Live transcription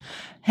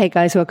Hey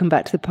guys, welcome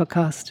back to the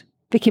podcast.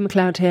 Vicky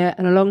McLeod here,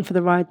 and along for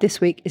the ride this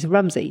week is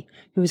Rumsey,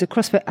 who is a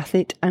CrossFit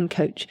athlete and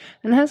coach,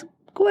 and has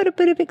quite a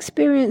bit of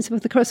experience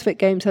with the CrossFit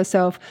Games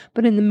herself,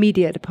 but in the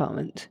media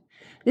department.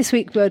 This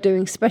week we are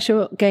doing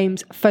special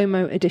Games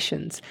FOMO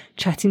editions,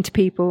 chatting to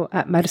people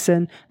at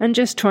Madison and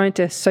just trying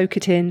to soak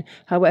it in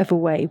however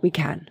way we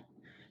can.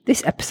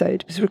 This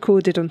episode was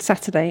recorded on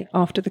Saturday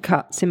after the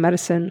cuts in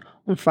Madison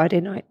on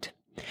Friday night.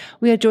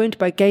 We are joined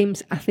by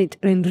Games athlete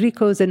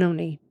Enrico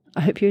Zenoni. I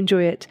hope you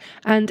enjoy it,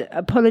 and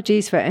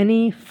apologies for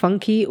any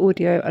funky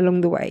audio along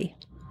the way.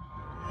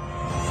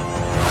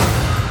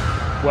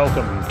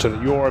 Welcome to the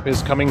Europe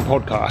is Coming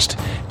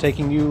podcast,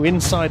 taking you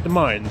inside the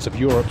minds of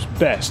Europe's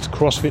best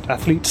CrossFit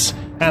athletes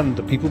and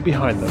the people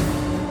behind them.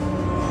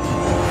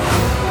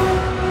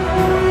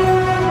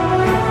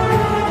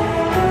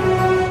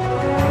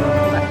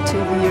 Back to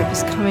the Europe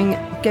is Coming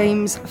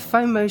Games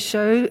FOMO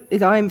show.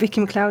 I'm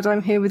Vicky McLeod,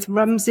 I'm here with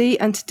Rumsey,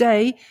 and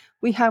today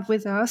we have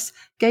with us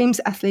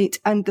Games athlete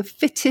and the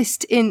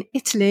fittest in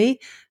Italy,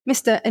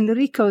 Mr.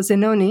 Enrico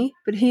Zenoni,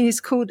 but he is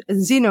called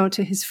Zeno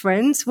to his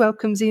friends.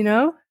 Welcome,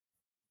 Zeno.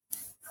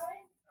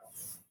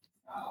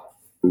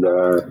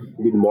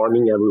 Good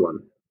morning, everyone.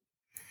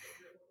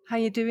 How are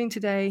you doing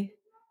today?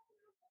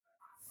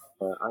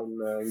 I'm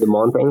in the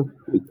mountain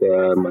with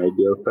my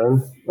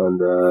girlfriend,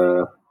 and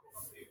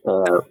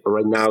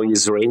right now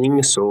it's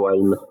raining, so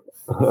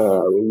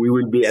we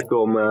will be at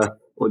home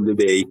all the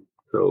day.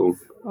 So.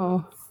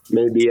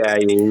 Maybe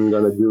I'm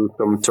gonna do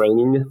some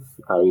training.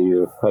 I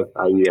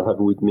have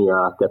with me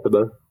a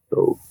kettlebell.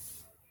 So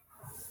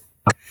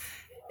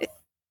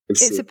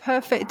it's a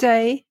perfect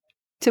day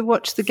to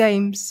watch the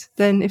games.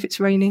 Then, if it's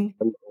raining,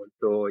 and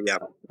also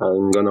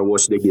I'm gonna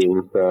watch the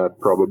games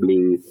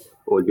probably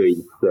all day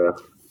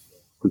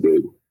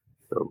today.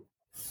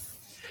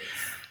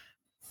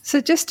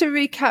 So just to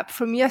recap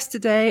from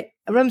yesterday,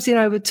 Rumsey and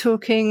I were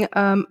talking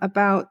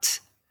about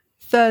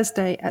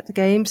Thursday at the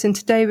Games, and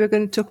today we're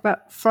going to talk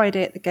about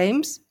Friday at the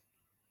Games.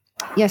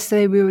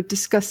 Yesterday we were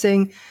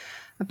discussing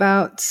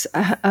about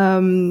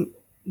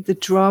the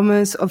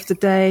dramas of the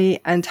day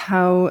and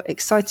how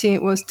exciting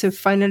it was to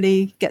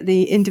finally get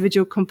the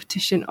individual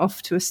competition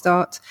off to a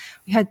start.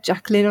 We had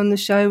Jacqueline on the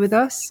show with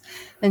us,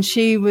 and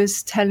she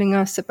was telling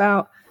us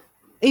about,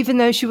 even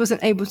though she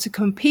wasn't able to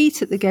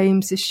compete at the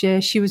Games this year,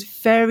 she was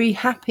very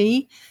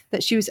happy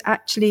that she was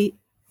actually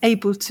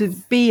able to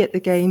be at the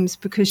Games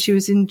because she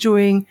was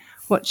enjoying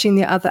watching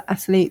the other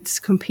athletes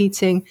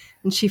competing,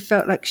 and she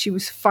felt like she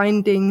was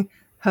finding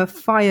her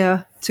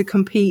fire to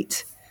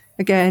compete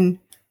again.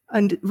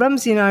 And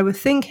Rumsey and I were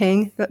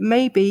thinking that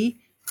maybe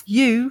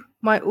you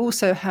might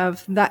also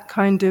have that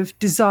kind of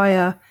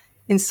desire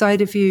inside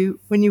of you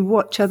when you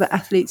watch other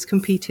athletes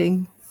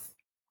competing.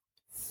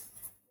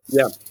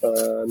 Yeah,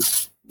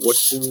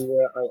 watching.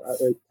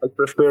 I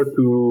prefer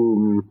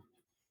to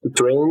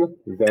train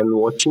than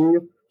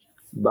watching.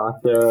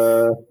 But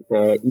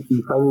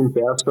if I'm in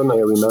person, I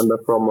remember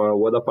from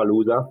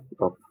Wadapalooza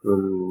of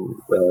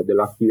the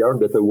last year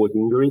that I was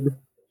injured,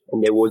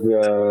 and I was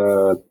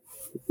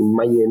in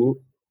Miami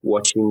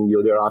watching the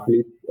other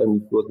athletes,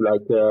 and it was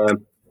like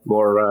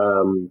more.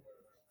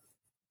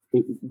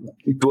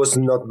 It was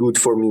not good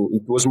for me.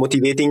 It was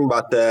motivating,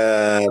 but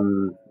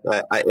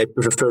I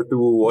prefer to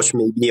watch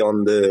maybe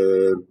on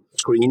the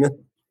screen,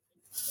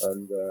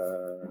 and.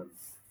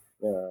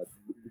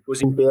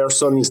 Because in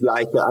person it's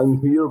like I'm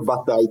here,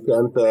 but I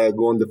can't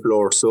go on the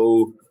floor.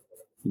 So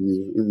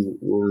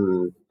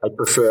I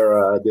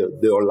prefer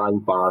the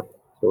online part.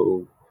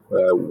 So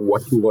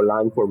watching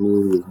online for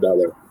me is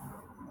better.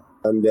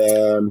 And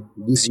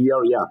this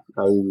year,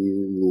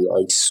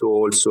 I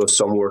saw also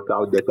some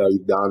workout that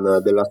I've done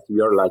the last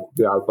year, like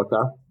the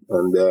alpaca,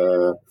 and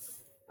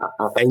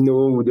I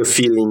know the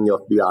feeling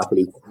of the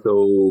athlete.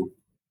 So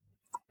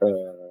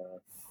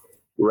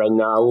right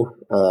now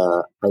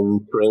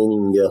I'm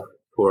training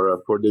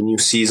for the new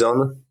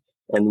season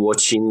and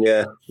watching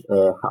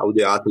how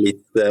the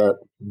athletes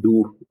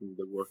do in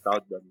the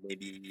workout that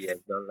maybe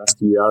I've done last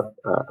year.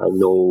 I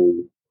know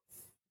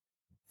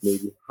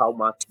maybe how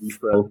much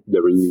difference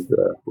there is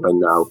right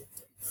now.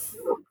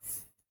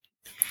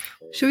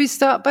 Should we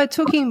start by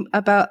talking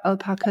about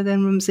alpaca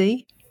then,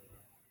 Rumsey?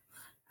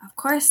 Of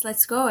course,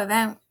 let's go.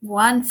 Event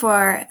one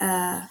for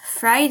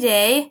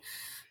Friday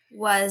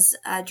was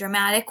a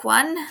dramatic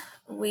one.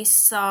 We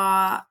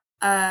saw,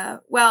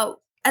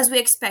 as we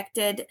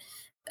expected,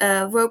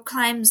 rope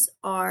climbs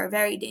are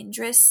very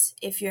dangerous.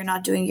 If you're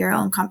not doing your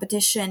own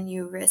competition,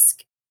 you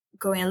risk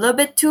going a little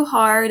bit too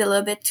hard, a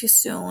little bit too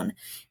soon.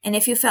 And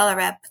if you fail a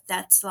rep,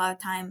 that's a lot of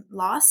time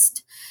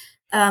lost.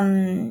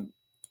 And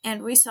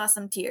we saw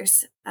some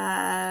tears.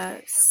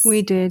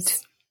 We did.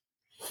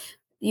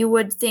 You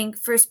would think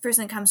first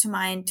person comes to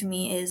mind to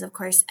me is, of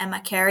course,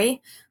 Emma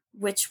Carey,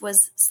 which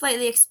was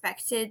slightly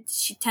expected.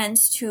 She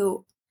tends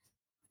to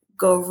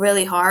go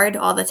really hard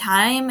all the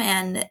time,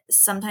 and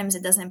sometimes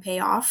it doesn't pay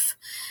off.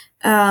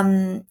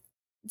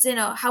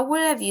 Zeno, how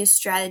would have you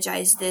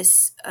strategized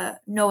this,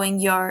 knowing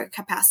your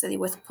capacity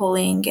with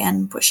pulling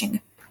and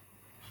pushing?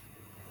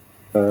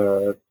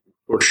 For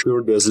For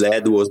sure, the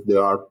sled was the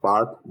hard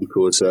part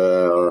because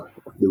of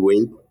the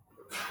weight,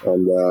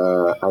 and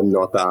I'm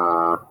not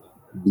a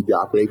big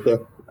athlete.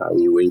 I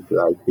weigh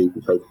like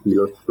 85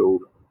 kilos, so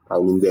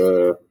I'm in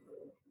the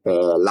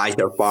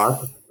lighter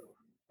part.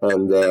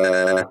 And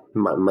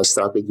my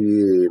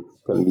strategy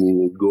can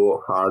be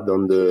go hard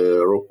on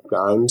the rope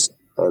climbs,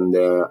 and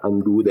I'm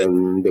good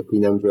in the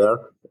clean and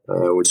jerk.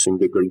 Also in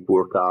the grip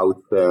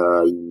workout,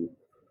 I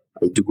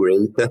do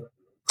great.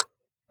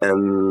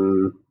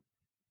 And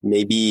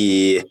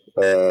maybe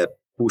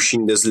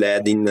pushing the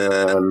sled in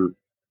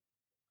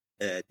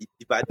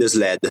divide the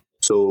sled.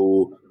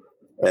 So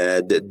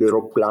the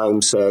rope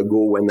climbs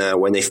go when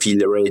I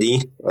feel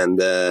ready, and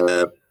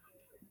the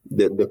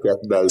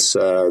kettlebells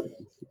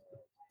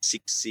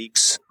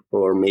 6-6,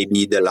 or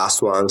maybe the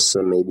last ones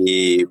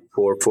maybe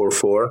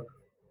 4-4-4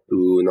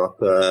 to not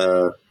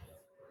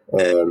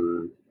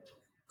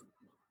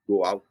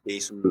go out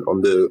pace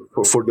on the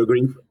for the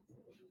grip,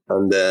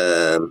 and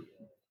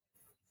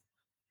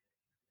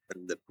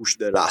push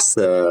the last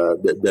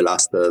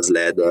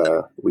sled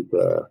with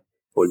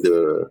all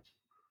the.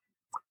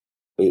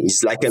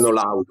 It's like an all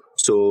out.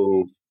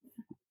 So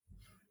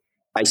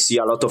I see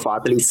a lot of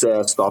athletes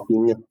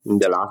stopping in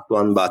the last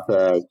one, but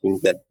I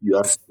think that you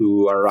have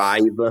to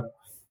arrive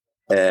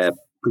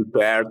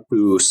prepared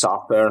to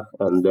suffer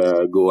and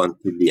go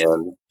until the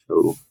end.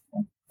 So.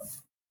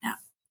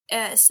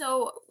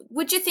 So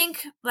would you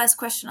think, last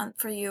question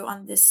for you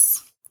on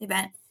this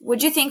event,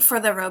 would you think for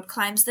the rope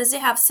climbs, does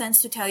it have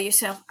sense to tell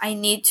yourself, I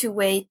need to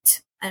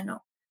wait, I don't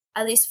know,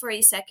 at least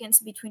 40 seconds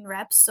between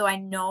reps so I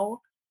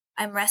know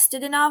I'm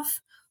rested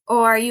enough?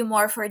 Or are you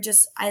more for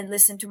just, I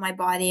listen to my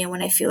body and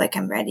when I feel like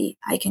I'm ready,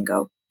 I can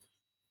go?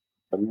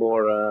 I'm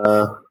more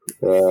on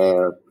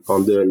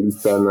the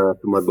listen to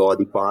my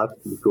body part,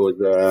 because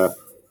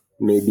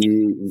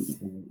maybe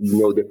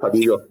the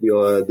fatigue of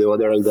the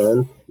other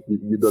event,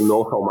 you don't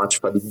know how much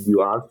fatigued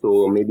you are.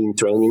 So maybe in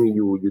training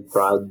you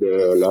try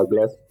the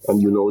legless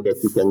and you know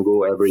that you can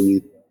go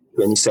every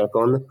 20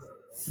 seconds,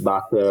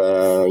 but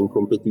in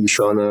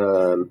competition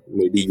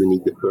maybe you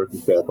need the 30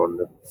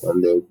 seconds,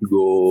 and if you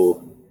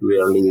go too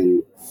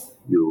early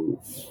you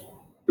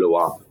blow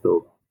up.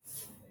 So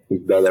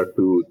it's better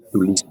to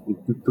listen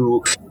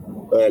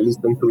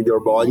to your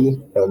body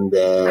and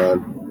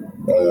to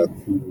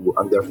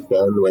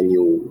understand when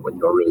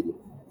you're ready.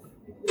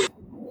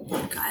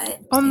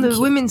 On the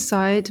women's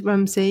side,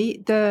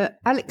 Ramsey, the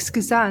Alex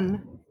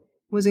Kazan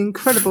was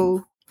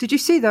incredible. Did you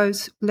see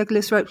those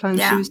legless rope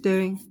climbs she was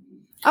doing?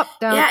 Up,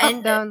 down,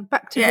 up, down,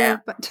 back to the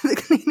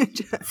clean and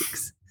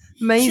jerks.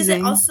 Amazing.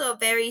 She's also a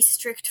very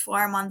strict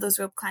form on those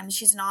rope climbs.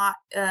 She's not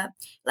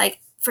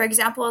like, for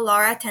example,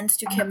 Laura tends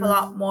to kip a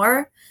lot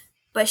more,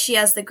 but she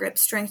has the grip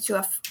strength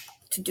to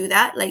do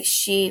that. Like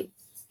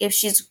if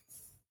she's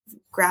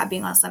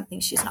grabbing on something,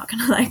 she's not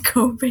gonna let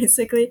go,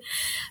 basically.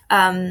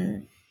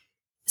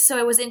 So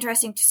it was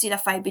interesting to see the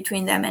fight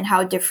between them and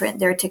how different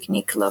their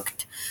technique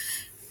looked.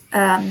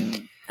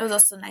 It was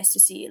also nice to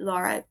see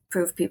Laura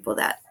prove people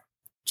that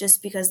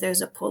just because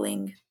there's a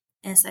pulling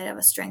inside of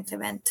a strength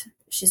event,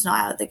 she's not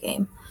out of the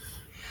game.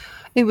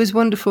 It was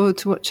wonderful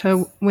to watch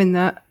her win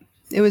that.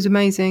 It was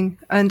amazing.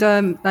 And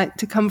like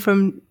to come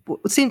from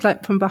what seemed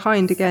like from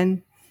behind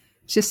again,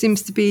 just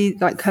seems to be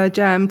like her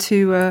jam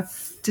to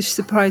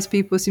surprise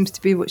people, seems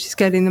to be what she's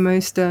getting the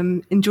most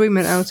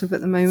enjoyment out of at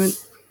the moment.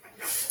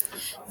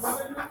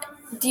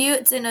 Do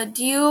you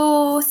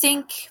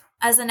think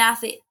as an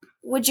athlete,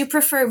 would you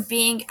prefer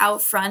being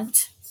out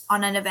front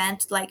on an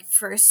event, like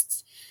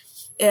first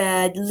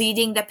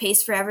leading the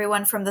pace for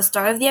everyone from the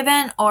start of the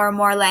event, or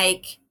more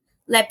like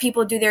let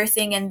people do their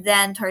thing and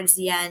then towards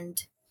the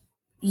end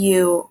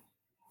you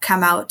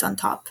come out on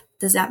top?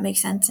 Does that make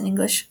sense in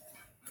English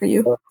for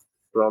you?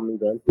 From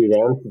event to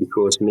event,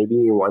 because maybe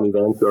in one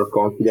event you're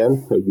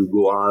confident, you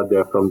go hard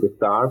from the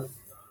start,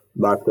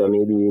 but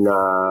maybe in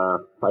a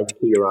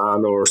 5K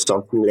run or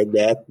something like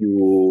that,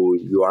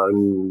 you are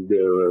in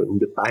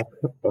the pack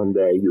and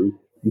you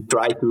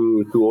try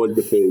to hold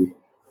the pace.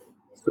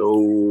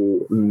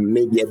 So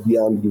maybe at the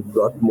end you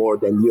got more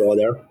than the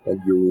other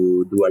and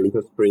you do a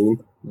little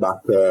sprint,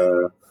 but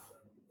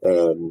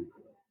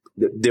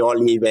the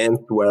only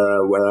events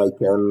where I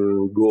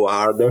can go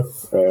harder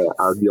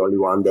are the only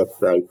one that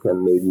I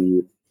can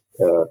maybe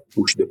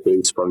push the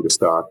pace from the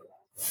start.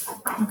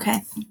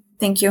 Okay,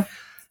 thank you.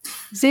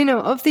 Zeno,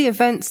 of the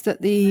events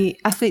that the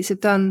athletes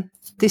have done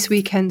this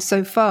weekend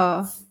so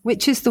far,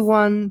 which is the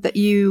one that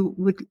you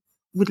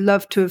would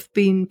love to have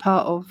been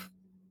part of?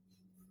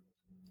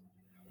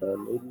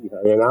 Maybe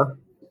Helena.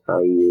 I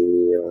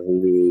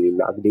really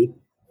loved it.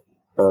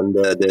 And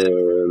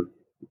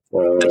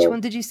which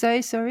one did you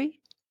say? Sorry.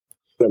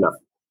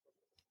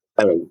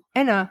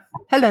 Helena,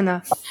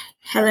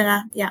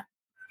 yeah.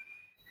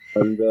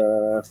 And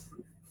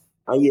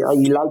I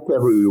like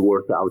every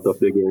workout of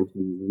the games.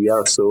 We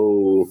are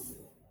so.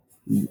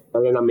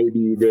 Helena may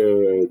be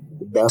the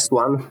best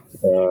one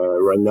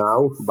right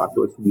now, but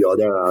also the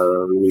other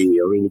are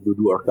really good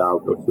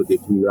workout. Also the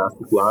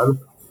gymnastic one.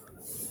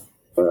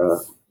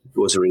 it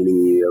was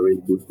really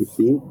good to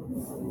see.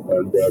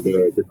 And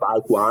the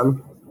bike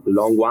one, the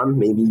long one,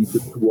 maybe to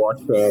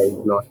watch is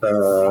not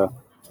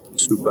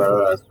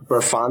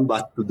super fun,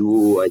 but to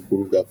do, I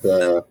think that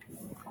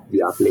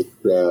the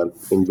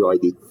athletes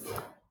enjoyed it.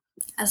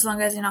 As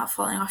long as you're not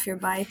falling off your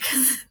bike.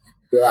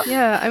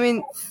 Yeah, I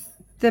mean,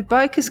 the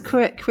bikers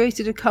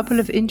created a couple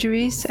of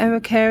injuries.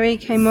 Emma Carey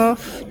came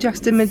off,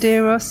 Justin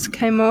Medeiros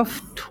came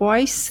off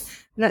twice,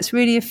 and that's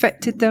really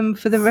affected them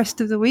for the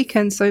rest of the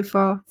weekend so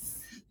far.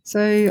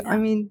 So, I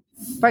mean,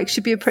 bikes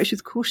should be approached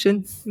with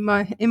caution.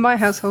 In my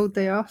household,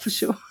 they are for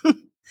sure.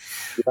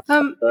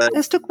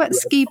 Let's talk about the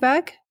ski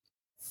bag.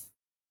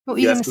 What were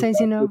you going to say,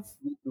 Zino?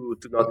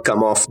 To not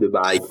come off the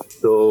bike.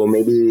 So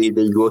maybe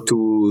they go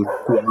too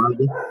hard.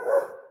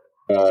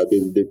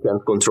 They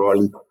can't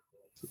control it.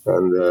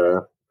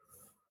 And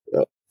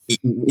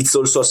it's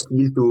also a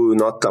skill to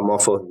not come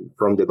off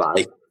from the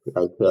bike.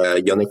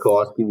 Like Jonne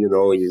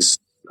Koski, is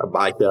a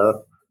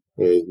biker.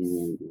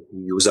 He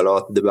uses a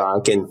lot the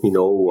bike and he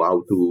knows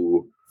how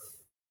to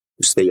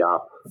stay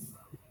up.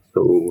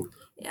 So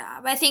yeah,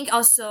 but I think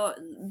also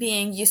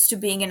being used to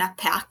being in a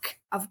pack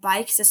of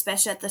bikes,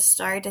 especially at the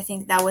start, I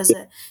think that was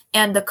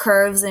and the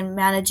curves and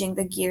managing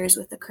the gears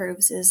with the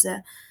curves is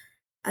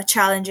a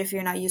challenge if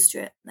you're not used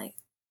to it. Like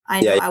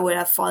I know I would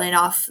have fallen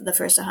off the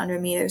first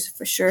 100 meters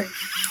for sure.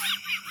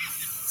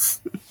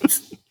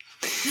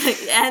 Like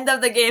end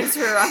of the games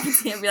for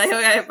Robinson and be like,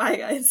 okay, bye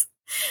guys,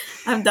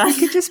 I'm done. You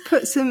could just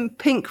put some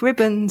pink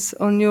ribbons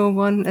on your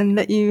one and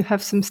let you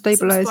have some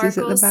stabilizers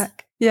at the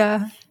back.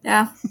 Yeah.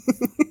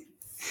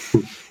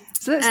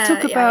 So let's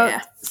talk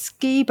about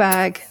ski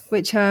bag,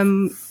 which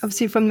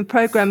obviously from the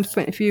program's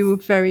point of view, we're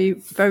very,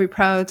 very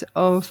proud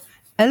of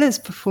Ella's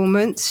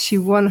performance. She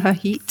won her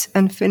heat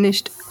and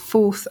finished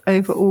 4th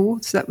overall.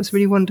 So that was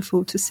really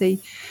wonderful to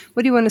see.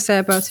 What do you want to say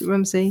about it,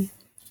 Rumsey?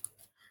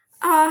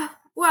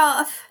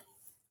 Well,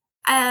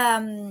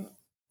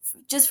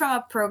 just from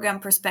a program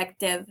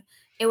perspective,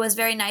 it was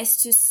very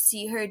nice to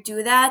see her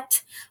do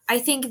that. I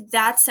think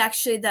that's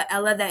actually the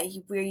Ella that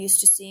we're used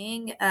to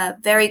seeing.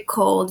 Very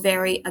cold,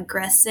 very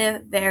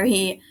aggressive,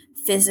 very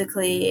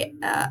physically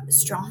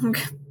strong.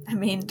 I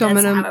mean,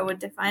 dominant. That's how I would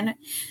define it.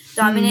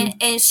 Dominant.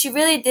 And she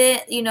really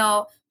did,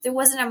 there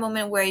wasn't a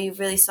moment where you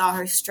really saw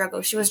her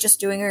struggle. She was just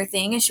doing her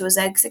thing and she was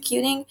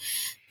executing.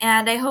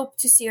 And I hope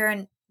to see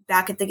her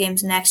back at the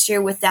games next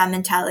year with that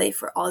mentality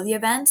for all the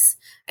events.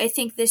 I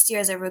think this year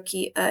as a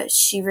rookie,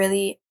 she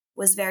really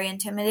was very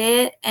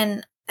intimidated.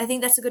 And I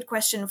think that's a good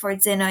question for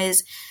Zeno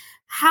is,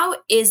 how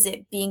is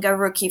it being a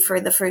rookie for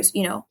the first,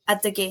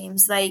 at the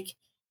games? Like,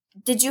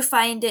 did you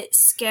find it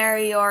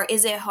scary or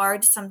is it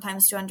hard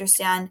sometimes to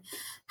understand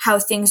how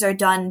things are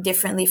done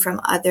differently from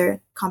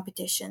other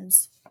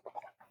competitions?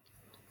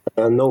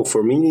 No,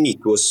 for me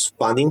it was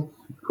funny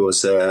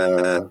because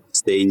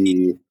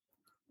stay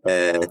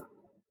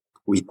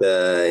with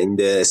in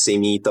the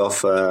same heat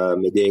of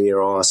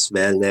Medeiros,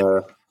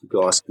 Wellner,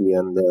 Goski,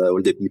 and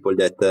all the people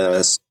that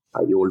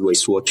I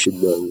always watched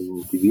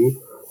on TV.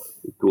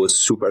 It was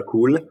super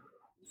cool.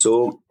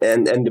 So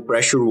and the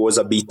pressure was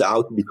a bit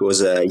out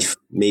because if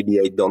maybe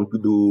I don't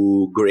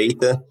do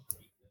great,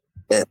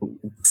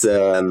 it's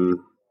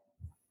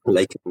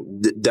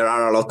there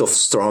are a lot of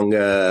strong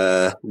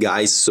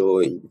guys, so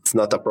it's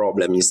not a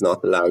problem. It's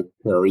not like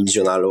a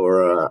regional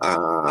or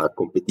a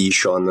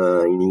competition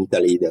in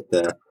Italy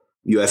that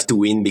you have to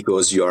win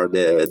because you are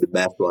the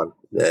best one.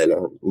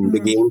 In the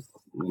games,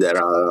 there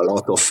are a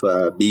lot of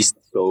beasts,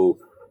 so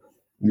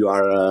you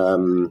are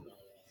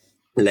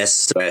less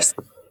stressed.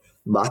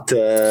 But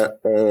as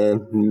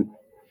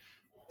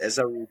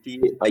a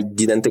rookie, I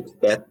didn't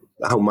expect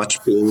how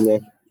much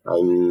pain I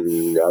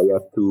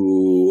have to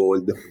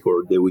hold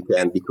for the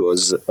weekend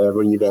because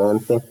every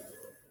event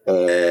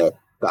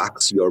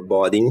taxes your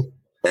body,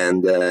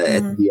 and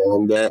at the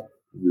end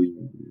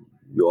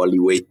you only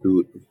wait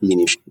to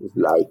finish. It's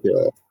like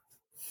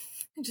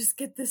just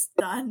get this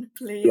done,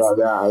 please.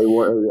 Yeah. I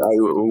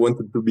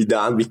wanted to be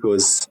done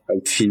because I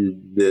feel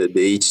the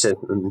ache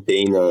and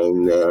pain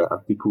and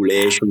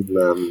articulation,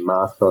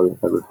 muscle,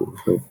 everything.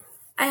 So.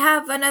 I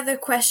have another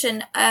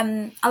question.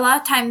 A lot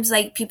of times,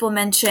 like people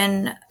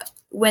mention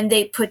when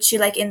they put you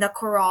like in the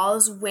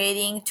corrals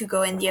waiting to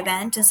go in the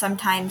event, and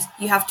sometimes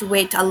you have to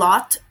wait a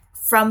lot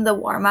from the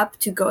warm-up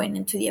to going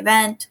into the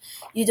event.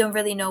 You don't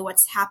really know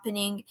what's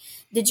happening.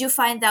 Did you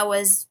find that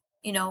was,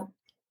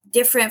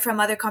 different from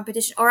other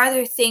competitions, or are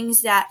there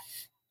things that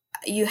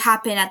you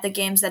happen at the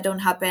games that don't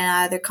happen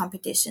at other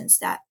competitions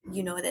that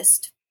you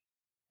noticed?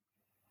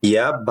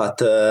 Yeah, but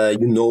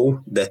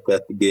that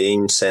at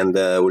games and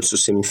also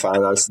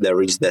semifinals,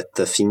 there is that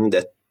thing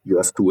that you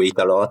have to wait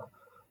a lot.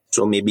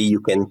 So maybe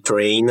you can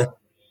train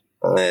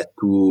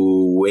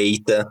to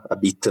wait a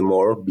bit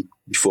more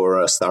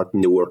before starting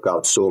the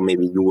workout. So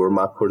maybe you warm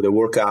up for the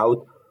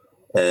workout,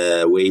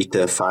 wait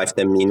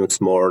 5-10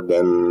 minutes more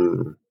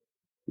than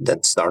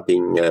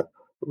starting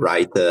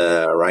right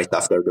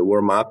after the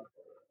warm up,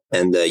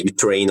 and you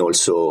train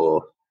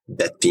also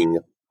that thing.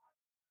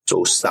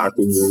 So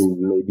starting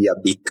maybe a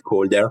bit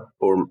colder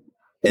and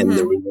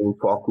remain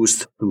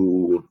focused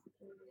to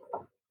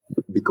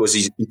because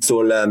it's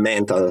all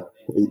mental.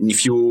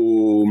 If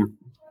you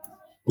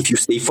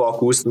stay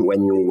focused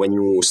when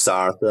you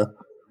start,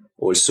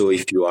 also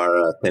if you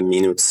are 10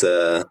 minutes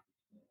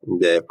in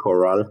the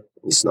corral,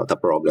 it's not a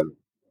problem.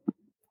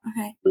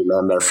 Okay.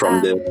 Remember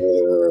from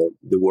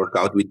the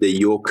workout with the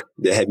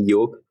heavy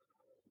yoke,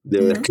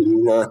 the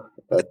clean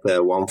at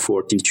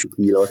 142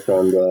 kilos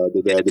and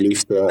the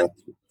deadlift at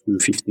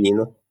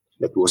 215.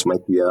 That was my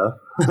PR.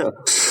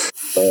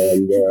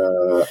 And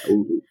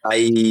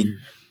I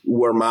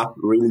warm up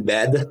really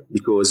bad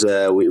because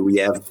we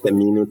have 10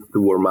 minutes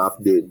to warm up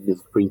the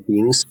three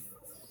things.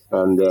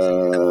 And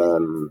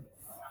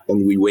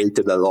we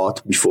waited a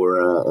lot before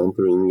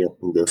entering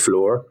the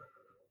floor.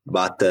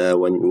 But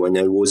when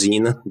I was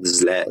in, the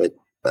sled,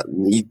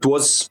 it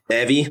was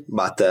heavy,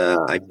 but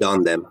I've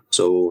done them.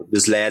 So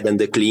the sled and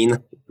the clean,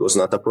 it was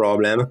not a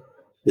problem.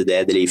 The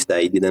deadlift,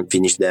 I didn't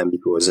finish them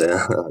because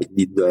I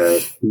did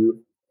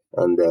two,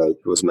 and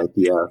it was my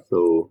PR.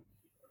 So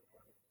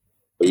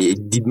I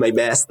did my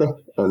best,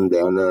 and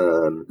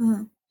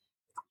then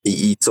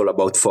it's all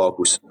about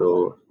focus.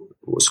 So I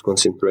was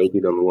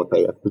concentrated on what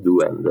I have to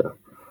do, and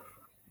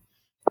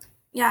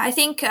yeah, I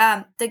think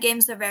the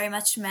games are very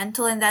much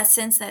mental in that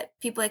sense that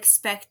people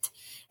expect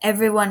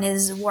everyone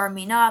is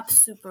warming up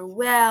super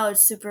well,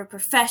 super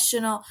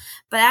professional.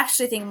 But I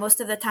actually think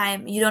most of the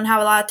time you don't have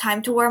a lot of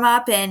time to warm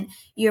up and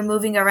you're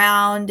moving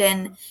around,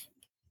 and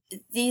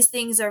these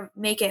things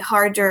make it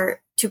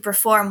harder to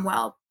perform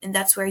well. And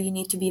that's where you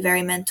need to be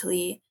very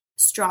mentally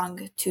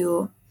strong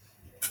to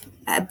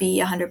be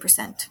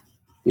 100%.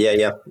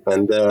 Yeah.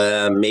 And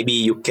maybe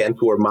you can't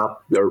warm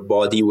up your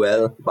body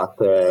well, but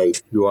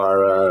if you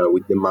are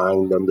with the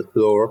mind on the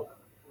floor,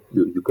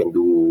 you can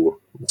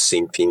do the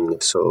same thing.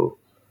 So,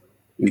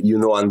 you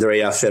know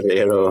Andrea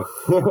Ferrero.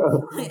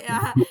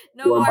 Yeah,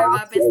 no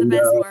warm-up is the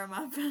best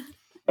warm-up.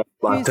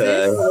 But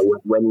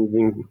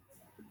when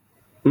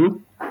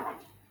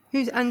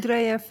Who's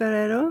Andrea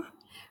Ferrero?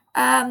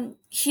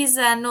 He's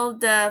an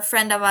old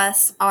friend of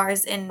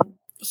ours, and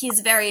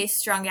he's very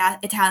strong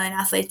Italian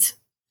athlete.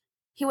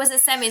 He was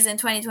at semis in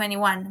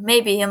 2021.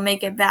 Maybe he'll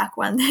make it back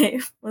one day.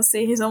 We'll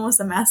see. He's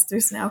almost a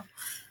masters now.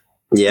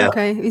 Yeah.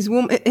 Okay. His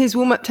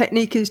warm-up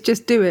technique is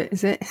just do it,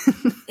 is it?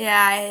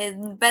 Yeah, his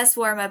best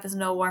warm-up is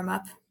no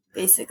warm-up,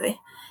 basically.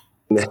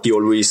 He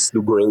always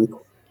do great.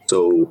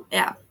 So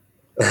yeah,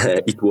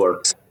 it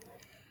works.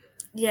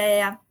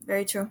 Yeah.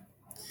 Very true.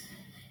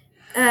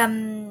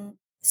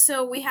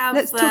 So we have...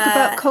 Let's talk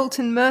about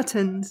Colton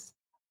Mertens.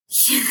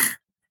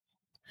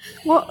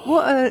 What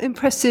an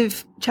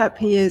impressive chap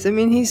he is. I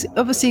mean, he's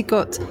obviously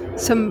got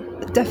some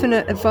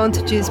definite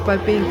advantages by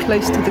being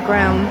close to the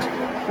ground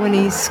when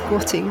he's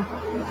squatting.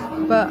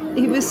 But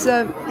he was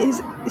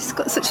he's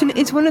got such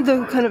it's one of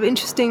the kind of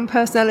interesting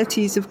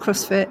personalities of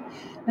CrossFit.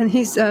 And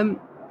he's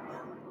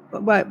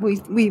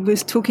we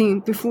was talking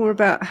before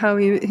about how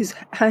his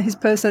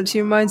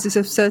personality reminds us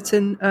of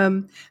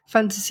certain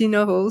fantasy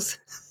novels.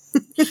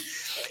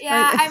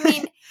 Yeah, I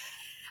mean,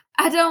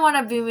 I don't want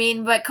to be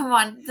mean, but come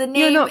on, the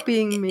name... You're not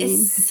being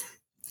mean.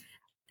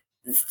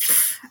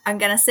 I'm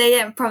going to say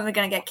it. I'm probably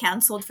going to get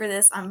canceled for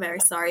this. I'm very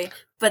sorry.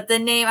 But the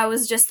name, I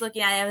was just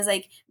looking at it, I was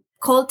like,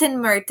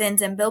 Colton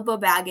Mertens and Bilbo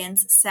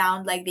Baggins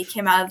sound like they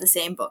came out of the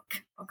same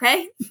book.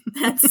 Okay?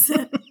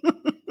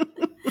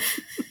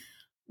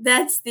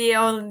 That's the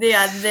only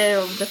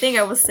the thing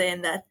I was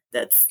saying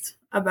that's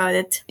about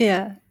it.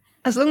 Yeah.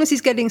 As long as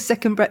he's getting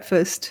second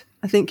breakfast,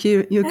 I think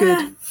you're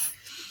good.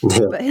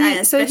 But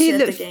especially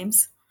at the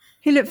games.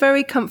 He looked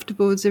very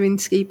comfortable doing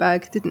ski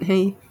bag, didn't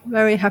he?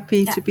 Very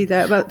happy to be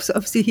there. But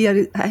obviously he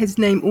had his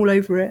name all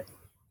over it.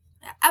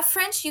 At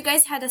French, you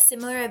guys had a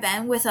similar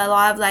event with a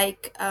lot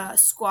of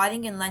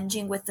squatting and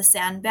lunging with the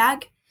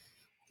sandbag.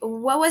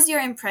 What was your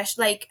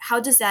impression? Like, how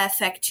does that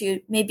affect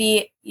you?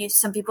 Maybe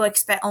some people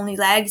expect only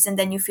legs and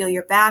then you feel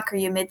your back or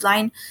your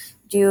midline.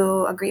 Do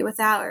you agree with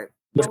that? Or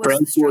what was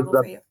the struggle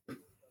for you?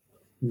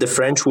 The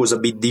French was a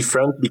bit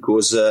different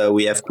because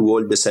we have to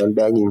hold the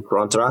sandbag in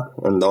front rack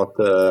and not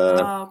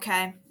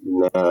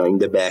in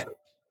the back.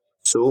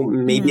 So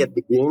maybe at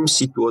the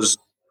games it was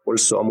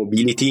also a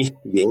mobility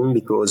game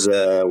because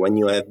when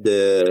you have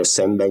the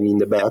sandbag in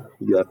the back,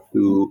 you have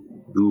to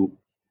do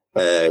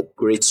a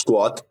great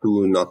squat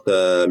to not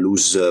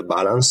lose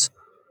balance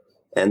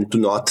and to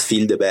not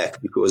feel the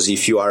back. Because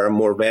if you are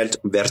more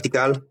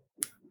vertical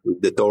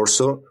with the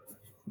torso,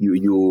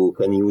 you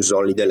can use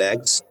only the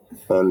legs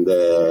and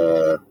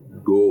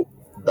go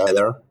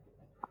better.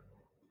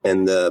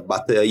 And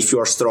but if you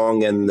are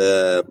strong and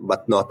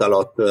but not a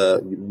lot,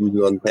 you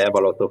don't have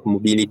a lot of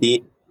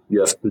mobility. You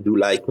have to do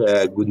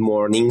good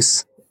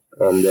mornings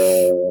and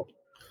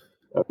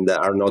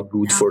are not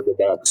good for the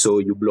back. So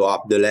you blow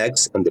up the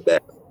legs and the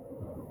back.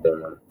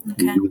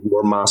 You use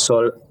more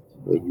muscle,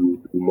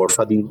 you do more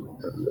fatigue.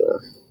 And,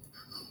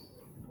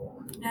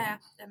 that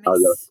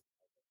makes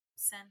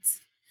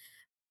sense.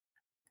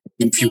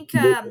 I think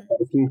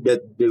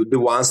that the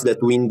ones that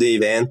win the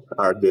event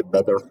are the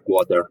better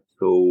squatter.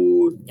 So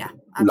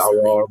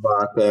Laura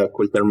Orbach,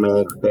 Colton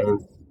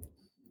Mertens,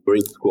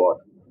 great squad.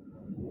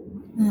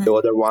 The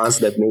other ones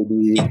that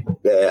maybe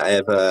I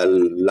have a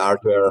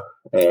larger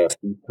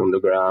feet on the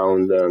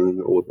ground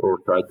and or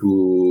try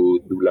to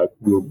do like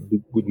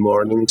good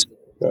mornings,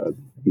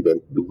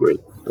 didn't do great.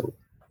 So.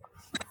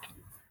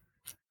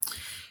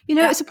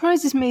 It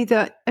surprises me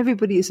that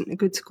everybody isn't a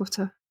good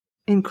squatter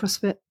in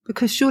CrossFit,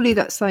 because surely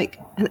that's like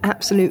an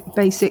absolute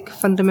basic,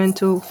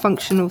 fundamental,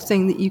 functional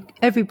thing that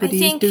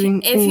everybody is doing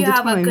all the time. If you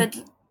have a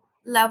good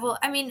level,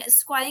 I mean,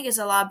 squatting is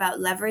a lot about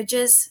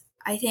leverages.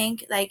 I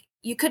think like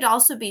you could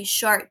also be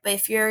short, but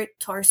if your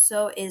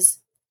torso is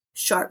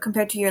short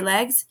compared to your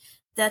legs,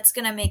 that's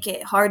going to make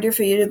it harder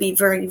for you to be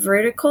very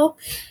vertical.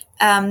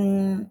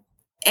 And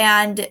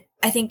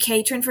I think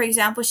Katrin, for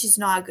example, she's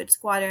not a good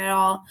squatter at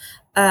all.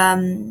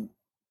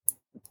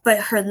 But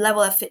her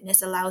level of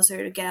fitness allows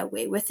her to get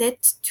away with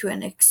it to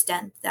an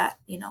extent that,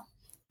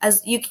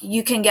 as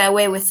you can get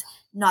away with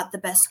not the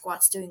best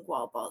squats doing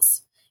wall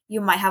balls.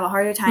 You might have a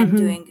harder time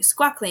doing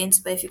squat cleans,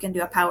 but if you can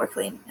do a power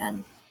clean,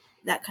 and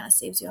that kind of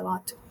saves you a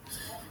lot.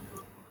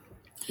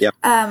 Yeah.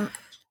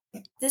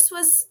 This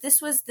was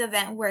the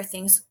event where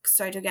things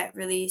started to get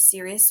really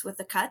serious with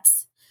the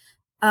cuts.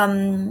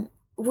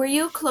 Were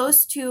you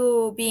close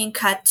to being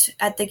cut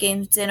at the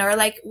games then, or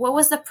like what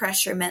was the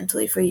pressure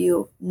mentally for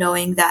you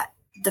knowing that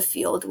the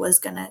field was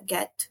gonna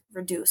get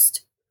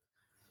reduced?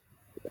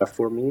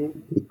 For me,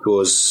 it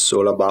was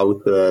all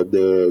about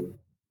the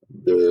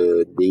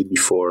day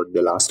before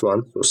the last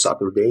one, so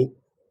Saturday,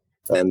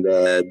 and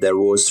there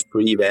was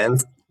 3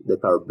 events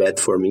that are bad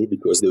for me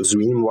because the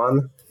swim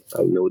one,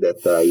 I know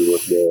that I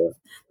was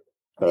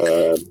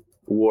the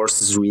worst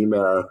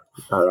swimmer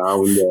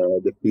around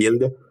the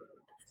field,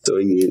 so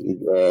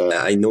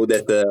I know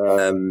that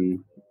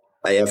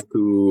I have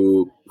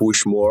to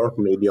push more,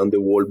 maybe on the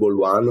wall ball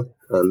one,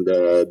 and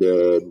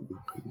the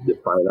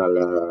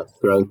final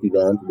strength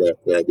event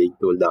that they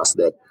told us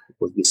that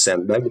was the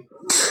sandbag.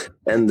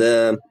 And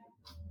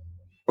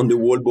on the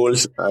wall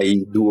balls,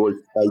 I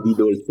did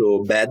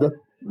also bad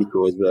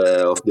because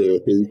of the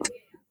heat.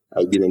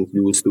 I didn't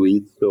used to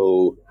it,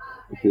 so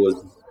it was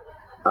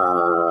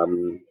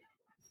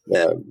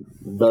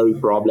very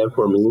problem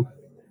for me.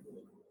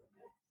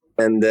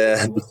 And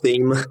the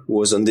same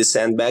was on the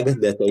sandbag,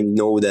 that I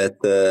know that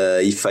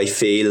if I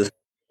fail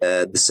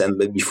the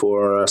sandbag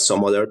before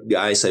some other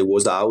guys, I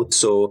was out.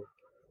 So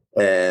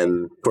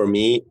for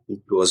me,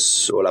 it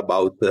was all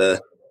about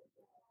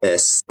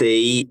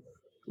stay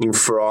in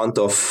front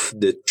of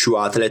the 2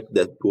 athletes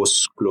that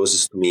was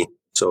closest to me.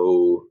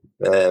 So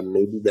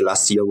maybe the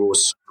last year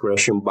was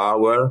Christian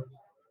Bauer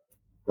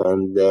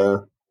and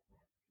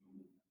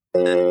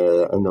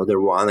another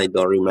one, I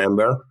don't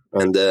remember.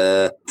 And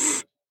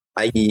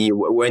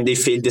when they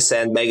failed the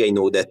sandbag, I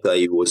know that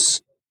I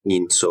was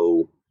in.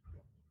 So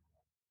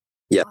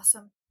yeah,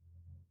 awesome.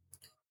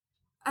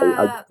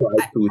 I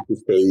try to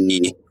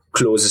stay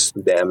closest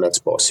to them as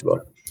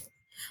possible.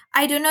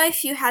 I don't know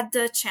if you had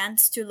the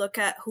chance to look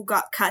at who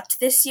got cut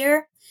this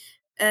year.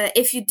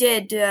 If you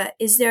did,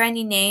 is there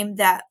any name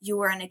that you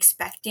weren't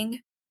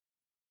expecting?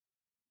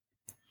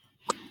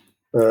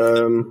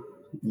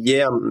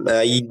 Yeah,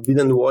 I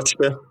didn't watch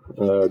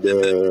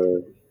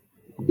the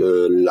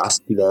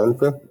last event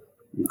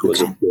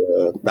because of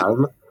the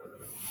time,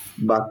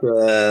 but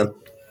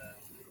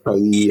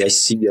I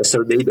see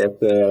yesterday that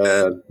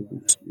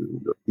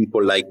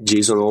people like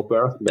Jason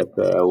Hopper, that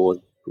was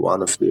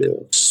one of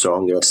the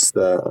strongest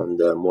and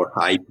more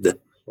hyped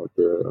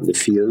on the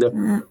field,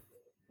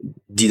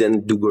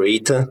 didn't do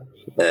great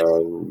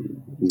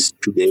these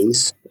 2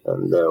 days,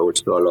 and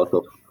also a lot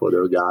of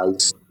other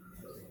guys.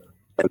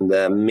 And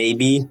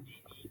maybe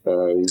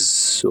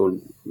it's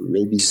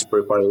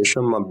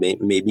preparation, but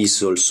maybe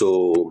it's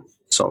also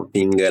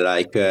something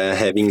like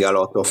having a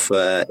lot of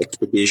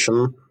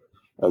expectation,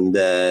 and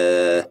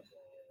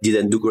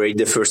didn't do great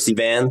the first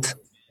event.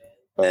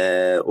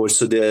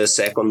 Also, the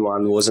second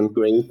one wasn't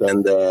great,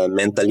 and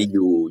mentally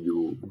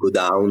you go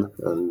down.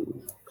 And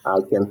I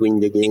can't win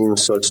the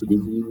games also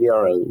this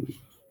year, and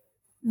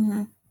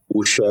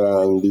push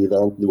in the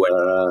event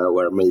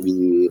where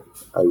maybe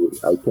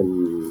I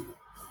can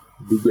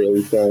do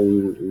great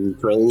in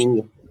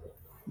training,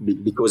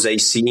 because I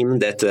see him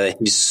that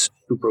he's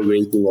super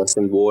great in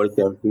handstand walk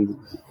and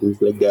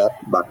things like that,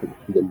 but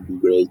he didn't do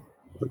great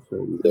also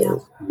in the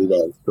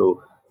event.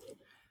 So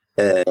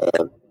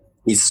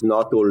it's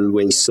not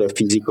always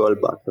physical,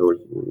 but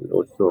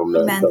also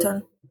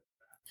mental.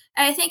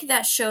 I think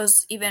that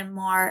shows even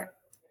more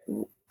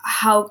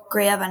how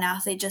great of an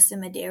athlete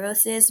Justin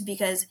Medeiros is,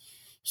 because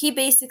he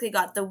basically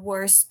got the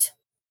worst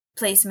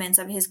placements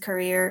of his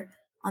career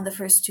on the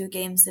first 2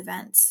 games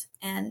events,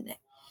 and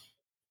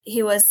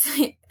we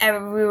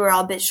were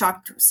all a bit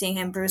shocked seeing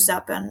him bruised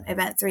up on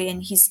event 3,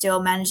 and he's still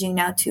managing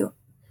now to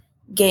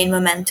gain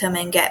momentum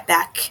and get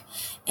back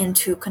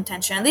into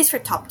contention, at least for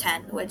top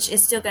 10, which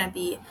is still going to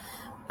be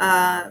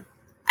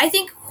I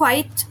think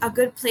quite a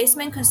good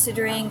placement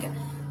considering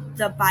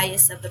the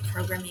bias of the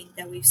programming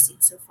that we've seen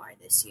so far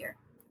this year.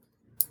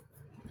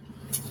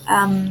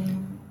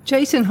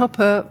 Jason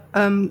Hopper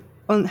on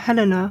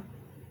Helena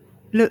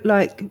looked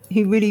like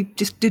he really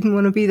just didn't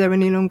want to be there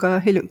any longer.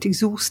 He looked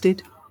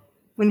exhausted.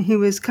 when he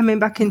was coming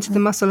back into the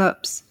muscle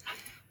ups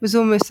was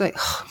almost like,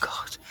 oh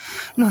God,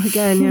 not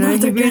again.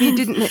 He really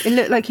didn't. It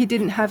looked like he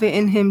didn't have it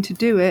in him to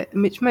do it,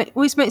 which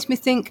always makes me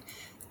think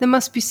there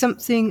must be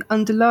something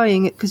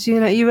underlying it, because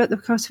you're at the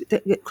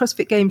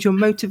CrossFit Games, you're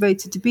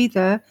motivated to be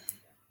there.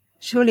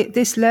 Surely at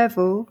this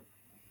level,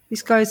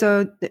 these guys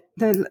are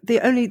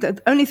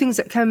the only things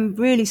that can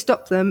really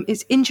stop them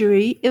is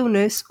injury,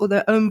 illness, or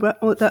their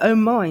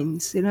own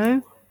minds.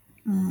 And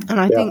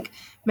I think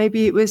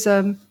maybe it was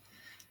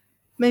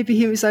maybe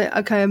he was like,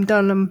 okay, I'm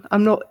done.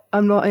 I'm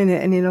not in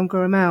it any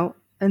longer. I'm out,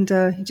 and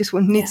he just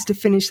needs to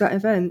finish that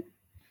event.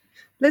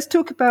 Let's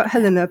talk about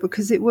Helena,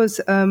 because it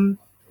was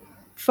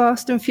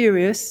fast and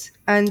furious,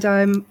 and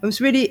I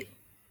was really.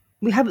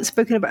 We haven't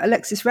spoken about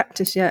Alexis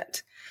Raptis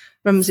yet,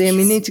 Rumsey, and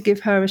we need to give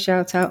her a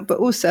shout out. But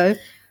also, I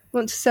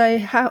want to say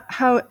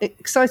how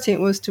exciting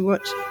it was to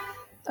watch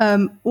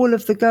all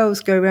of the girls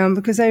go around,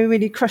 because they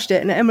really crushed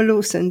it, and Emma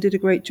Lawson did a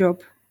great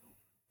job.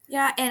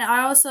 Yeah, and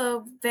I'm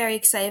also very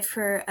excited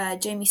for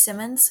Jamie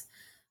Simmons.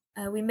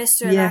 We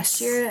missed her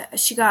last year.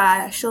 She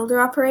got a shoulder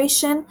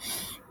operation,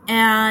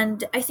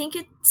 and I think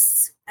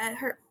it's I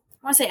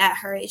want to say at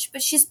her age,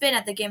 but she's been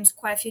at the games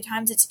quite a few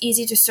times. It's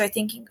easy to start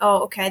thinking, oh,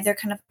 okay, they're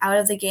kind of out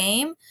of the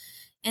game.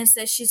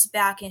 Instead, she's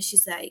back, and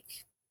she's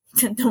like,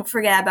 don't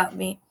forget about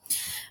me.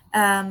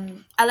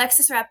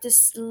 Alexis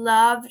Raptis,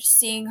 loved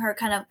seeing her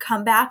kind of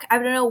come back. I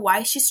don't know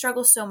why she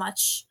struggles so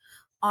much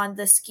on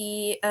the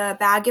ski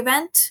bag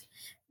event,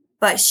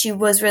 but she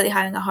was really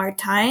having a hard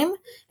time.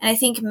 And I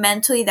think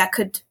mentally that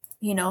could,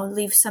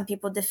 leave some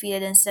people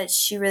defeated. Instead,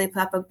 she really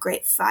put up a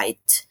great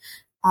fight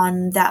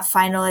on that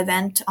final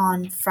event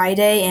on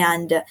Friday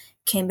and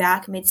came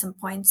back, made some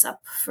points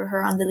up for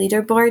her on the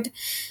leaderboard.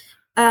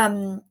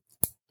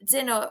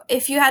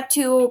 If you had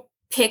to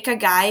pick a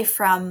guy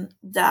from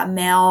the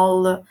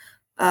male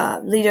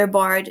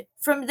leaderboard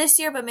from this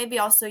year, but maybe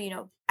also,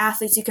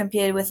 athletes you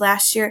competed with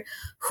last year,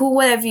 who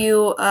would have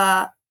you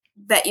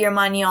bet your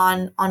money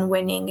on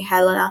winning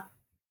Helena,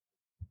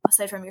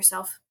 aside from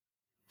yourself?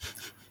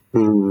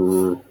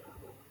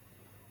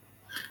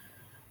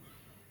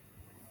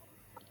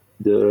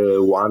 The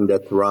one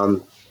that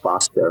ran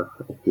faster,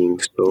 I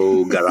think.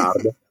 So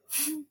Garard.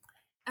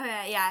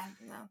 Yeah.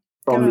 No.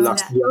 From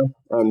last year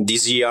and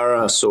this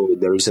year, so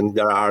there isn't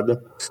Garard.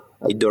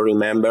 I don't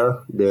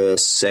remember the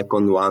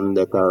second one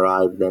that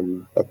arrived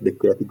at the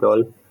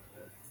capital,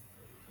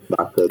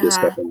 but the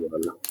second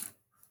one.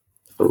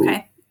 So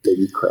okay.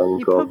 You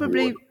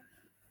probably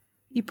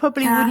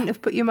wouldn't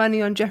have put your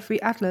money on Jeffrey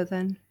Adler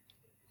then.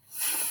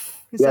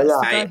 I see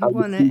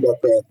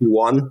that he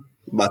won,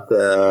 but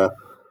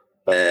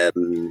I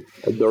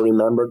don't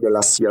remember the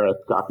last year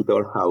at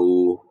Capital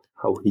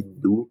how he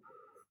do.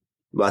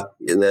 But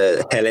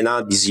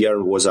Helena this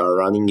year was a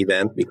running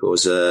event,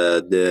 because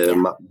the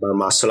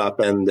muscle up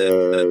and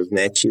the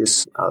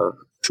snatches are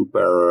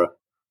super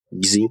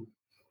easy,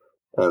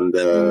 and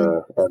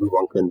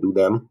everyone can do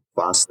them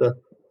fast.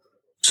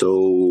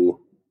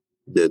 So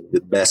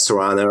the best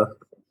runner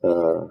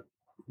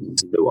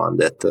is the one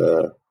that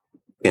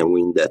can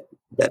win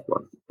that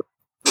one.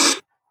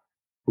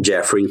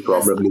 Jeffrey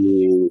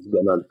probably is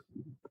gonna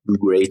do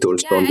great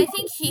also. Yeah, I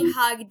think he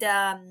hugged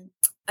a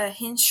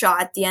Hinshaw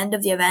at the end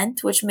of the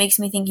event, which makes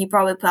me think he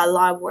probably put a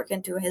lot of work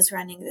into his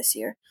running this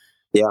year.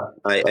 Yeah,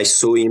 I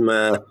saw him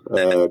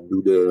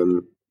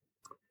do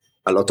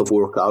a lot of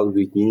workout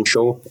with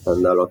Hinshaw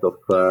and a lot of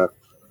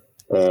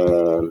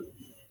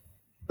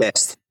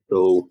tests.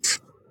 So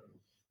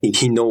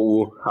he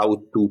know how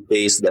to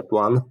pace that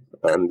one,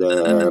 and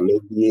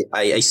maybe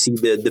I see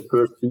the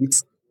first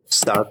heats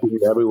starting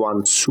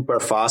everyone super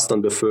fast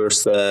on the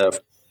first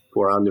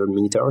 400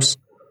 meters,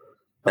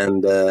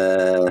 and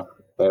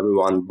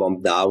everyone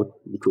bumped out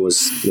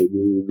because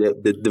maybe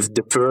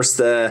the first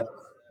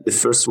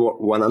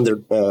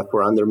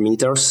 400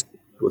 meters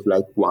was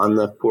like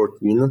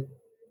 1:14,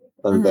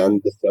 and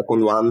then the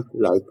second one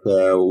like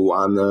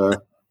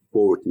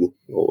 1:40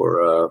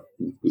 or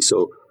 50.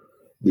 So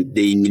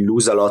they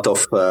lose a lot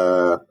of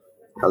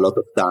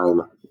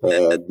time.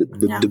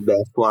 The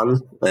best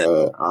one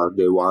are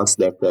the ones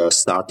that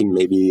starting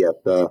maybe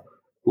at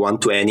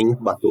 1:20,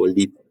 but all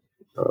the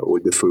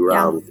free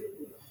round.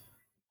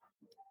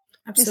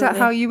 Absolutely. Is that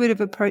how you would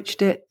have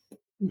approached it,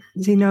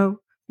 Zeno?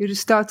 You'd have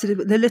started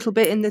a little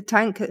bit in the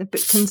tank, a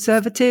bit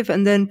conservative,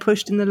 and then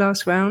pushed in the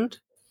last round?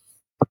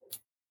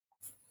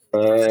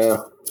 I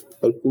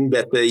think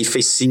that if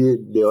I see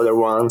the other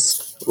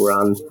ones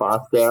run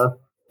faster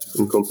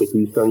in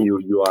competition,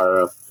 you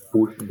are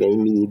pushed.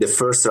 Maybe the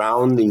first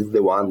round is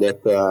the one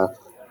that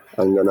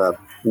I'm gonna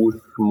push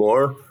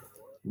more,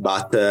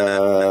 but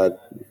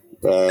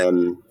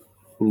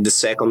in the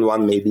second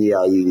one maybe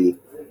I'm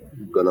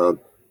gonna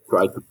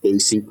try to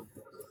pace it,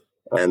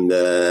 and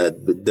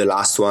the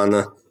last one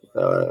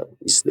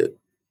is the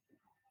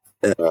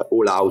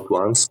all-out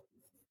ones.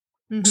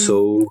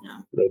 So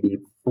maybe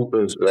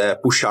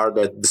push hard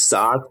at the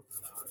start.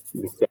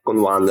 The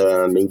second one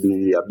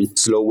maybe a bit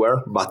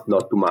slower, but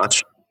not too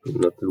much,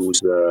 not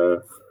lose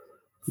the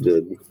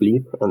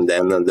split, and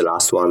then the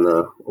last one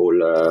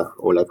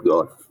all I've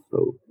got.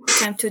 So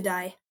time to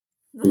die.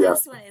 The yeah,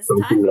 last one is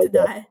something time to like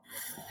that. die.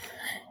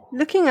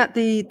 Looking at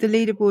the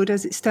leaderboard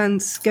as it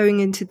stands going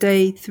into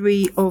day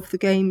 3 of the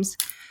games,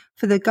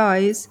 for the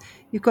guys,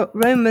 you've got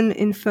Roman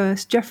in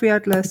first, Jeffrey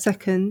Adler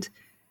second,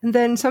 and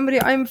then somebody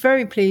I'm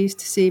very pleased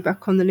to see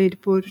back on the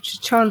leaderboard, which is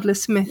Chandler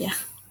Smith. Yeah.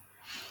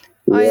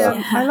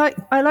 Yeah.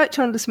 I like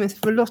Chandler Smith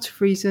for a lot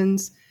of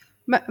reasons.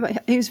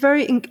 He was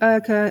very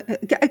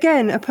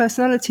again a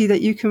personality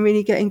that you can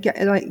really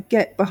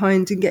get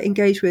behind and get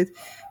engaged with.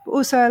 But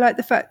also, I like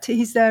the fact that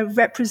he's there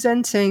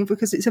representing,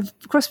 because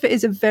CrossFit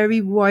is a very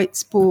white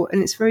sport,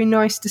 and it's very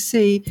nice to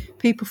see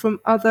people from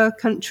other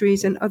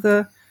countries and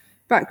other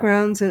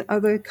backgrounds and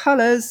other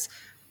colours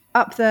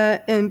up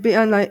there and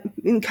like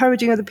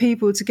encouraging other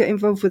people to get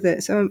involved with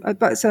it. So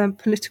that's a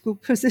political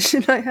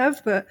position I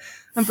have, but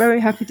I'm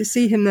very happy to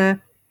see him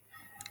there.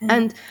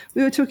 And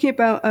we were talking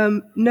about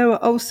Noah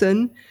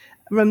Olsen,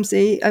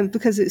 Rumsey,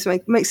 because it's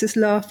like makes us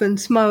laugh and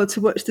smile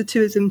to watch the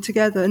two of them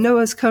together.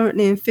 Noah's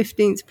currently in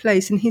 15th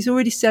place, and he's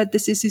already said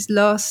this is his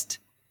last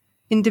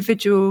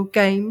individual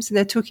games, and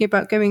they're talking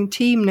about going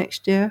team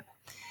next year.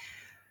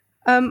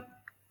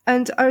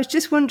 And I was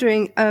just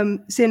wondering,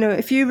 Zeno,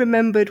 if you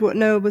remembered what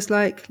Noah was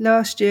like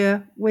last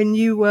year when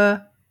you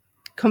were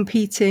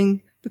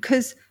competing,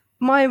 because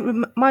my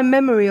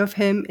memory of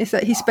him is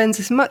that he spends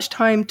as much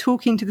time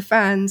talking to the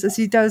fans as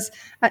he does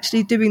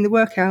actually doing the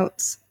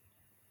workouts.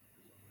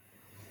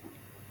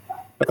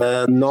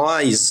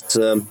 Noah is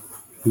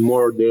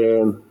more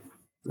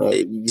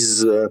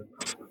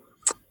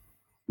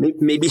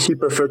maybe he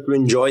prefers to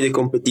enjoy the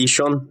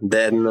competition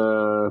than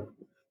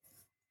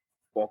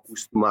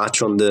focus too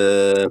much on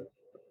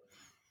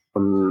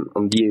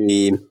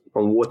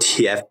what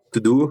he has to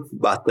do.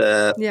 But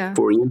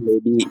for him,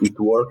 maybe it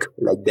works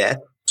like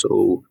that.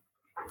 So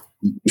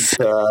if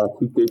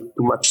he takes too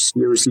much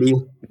seriously,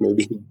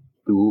 maybe he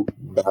do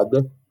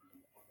bad.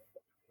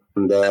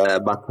 And,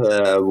 but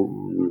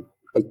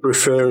I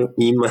prefer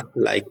him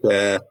like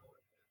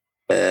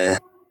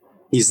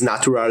his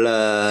natural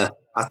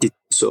attitude.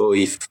 So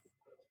if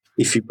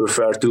you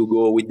prefer to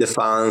go with the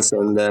fans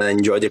and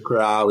enjoy the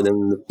crowd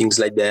and things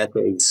like that,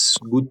 it's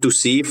good to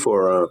see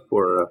for a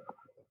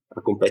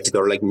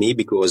competitor like me,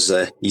 because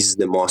he's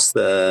the most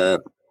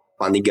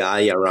funny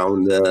guy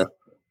around,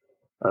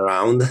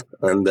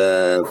 and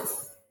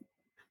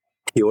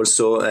he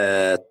also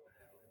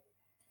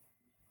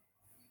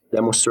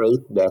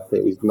demonstrate that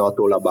it's not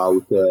all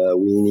about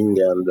winning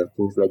and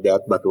things like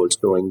that, but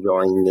also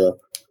enjoying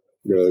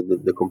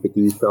the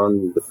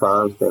competition, the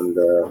fans, and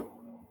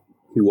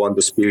he won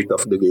the spirit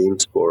of the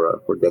games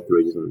for that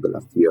reason the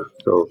last year.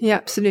 So he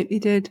absolutely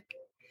did.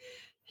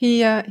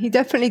 He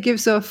definitely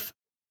gives off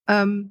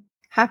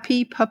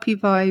happy puppy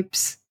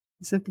vibes.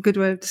 It's a good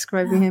way of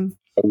describing him.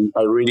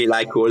 I really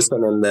like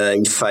Olsen, and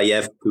if I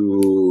have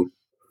to,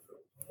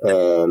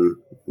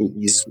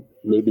 he's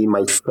maybe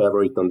my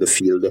favorite on the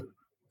field.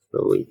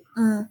 So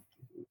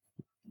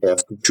I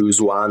have to choose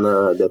one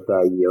that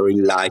I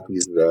really like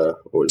is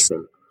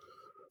Olsen.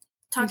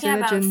 Talking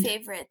about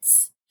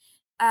favorites,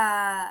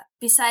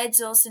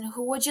 besides Olsen,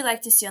 who would you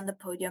like to see on the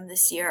podium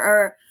this year?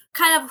 Or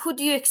kind of who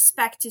do you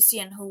expect to see,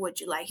 and who would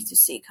you like to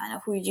see? Kind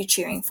of who are you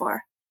cheering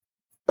for?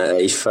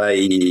 If I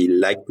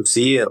like to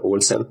see,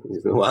 Olsen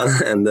is the one.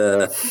 And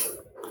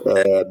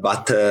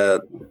but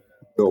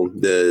no,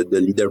 the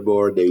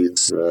leaderboard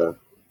is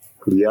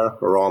clear.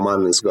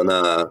 Roman is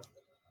gonna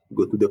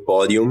go to the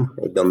podium.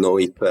 I don't know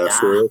if first,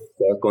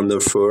 second,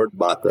 or third,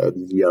 but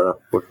this year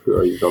for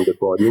sure he's on the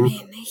podium. I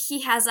mean,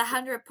 he has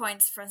 100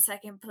 points from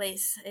second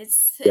place.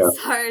 It's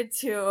hard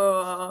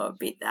to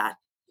beat that.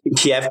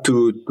 He have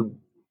to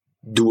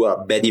do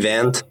a bad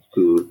event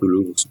to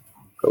lose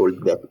all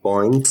that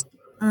points.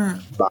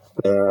 But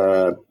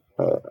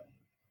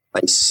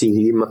I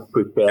see him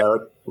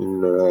prepared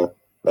in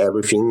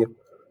everything.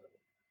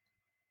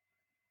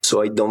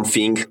 So I don't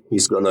think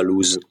he's gonna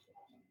lose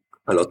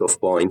a lot of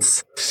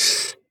points.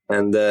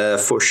 And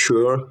for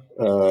sure,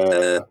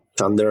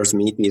 Chandler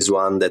Smith is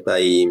one that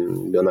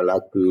I'm gonna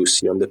like to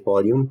see on the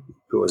podium,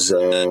 because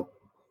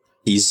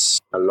he's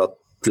a lot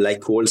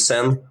like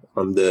Olsen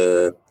on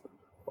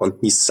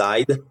his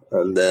side,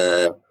 and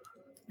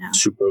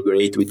super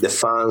great with the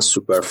fans,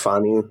 super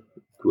funny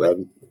to have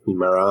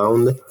him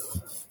around.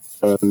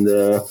 And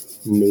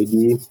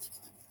maybe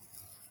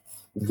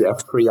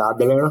Jeffrey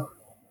Adler,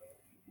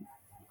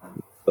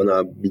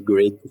 gonna be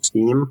great to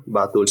see him,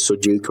 but also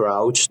Jay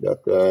Crouch,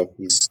 that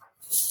is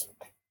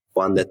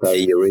one that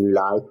I really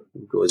like,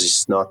 because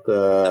he's not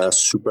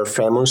super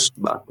famous,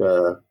 but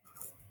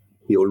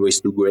he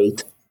always do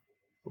great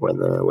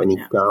when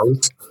it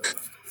counts.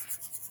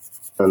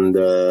 And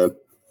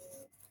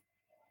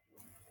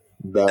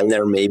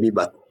Werner maybe,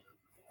 but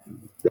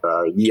there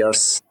are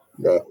years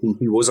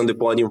he was on the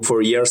podium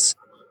for years,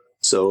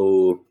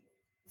 so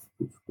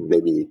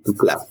maybe too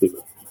classic.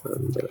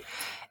 And,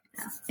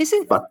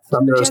 isn't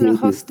Jella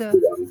Hoster?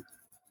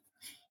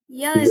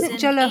 Isn't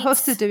Jella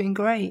Hoster doing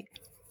great?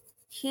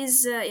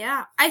 He's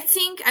I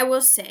think I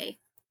will say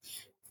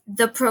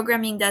the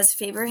programming does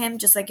favor him,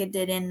 just like it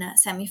did in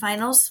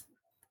semifinals.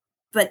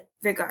 but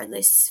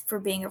regardless, for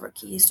being a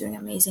rookie, he's doing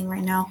amazing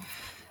right now.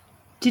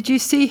 Did you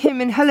see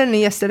him in Helena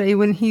yesterday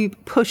when he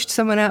pushed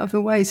someone out of the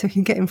way so he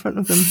can get in front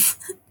of them?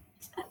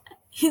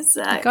 He's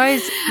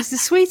he's a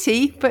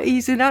sweetie, but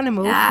he's an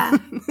animal.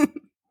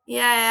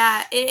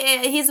 Yeah.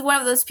 He's one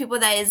of those people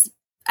that is,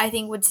 I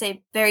think, would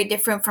say very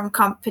different from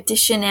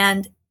competition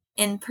and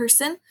in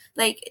person.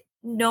 Like,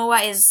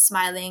 Noah is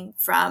smiling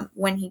from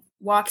when he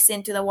walks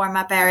into the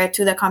warm-up area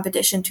to the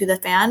competition to the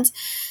fans.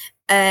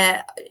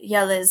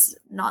 Yell is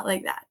not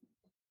like that.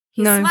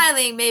 He's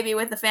smiling maybe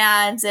with the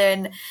fans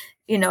and,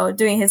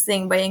 doing his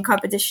thing, but in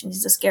competition,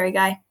 he's a scary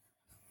guy.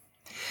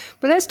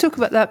 But let's talk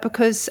about that,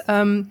 because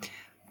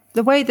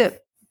the way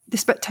that the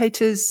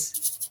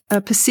spectators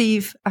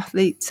perceive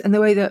athletes, and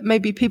the way that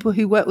maybe people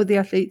who work with the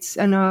athletes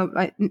and are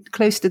like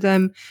close to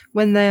them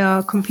when they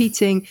are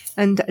competing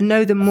and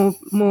know them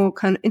more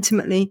kind of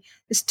intimately,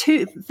 it's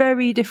two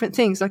very different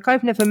things. Like,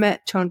 I've never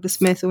met Chandler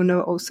Smith or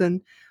Noah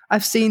Olsen.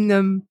 I've seen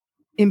them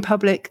in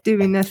public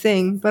doing their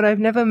thing, but I've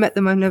never met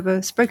them. I've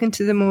never spoken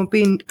to them or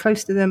been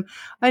close to them.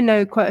 I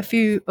know quite a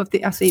few of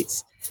the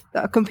athletes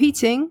that are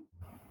competing,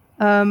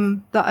 that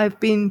I've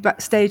been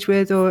backstage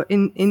with or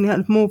in kind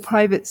of more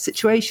private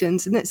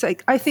situations. And it's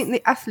like, I think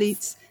the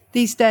athletes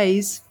these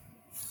days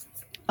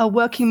are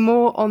working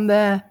more on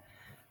their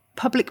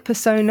public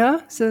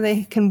persona so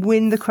they can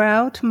win the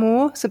crowd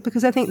more. So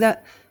because I think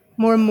that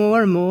more and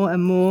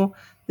more,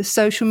 the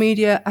social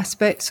media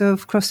aspects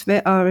of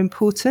CrossFit are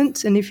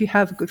important. And if you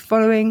have a good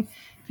following,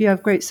 if you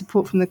have great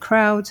support from the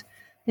crowd,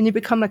 then you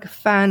become like a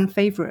fan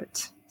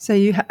favorite. So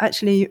you're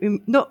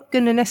not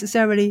going to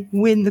necessarily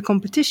win the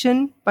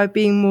competition by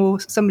being more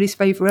somebody's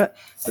favorite,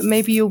 but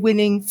maybe you're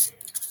winning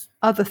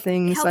other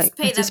things like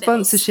better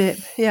sponsorship.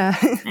 Yeah.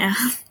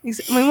 I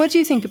mean, what do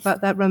you think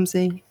about that,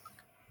 Rumsey?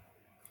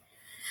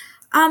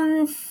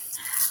 Hot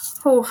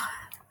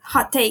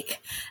take.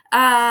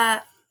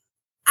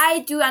 I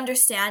do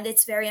understand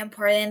it's very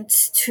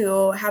important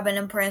to have an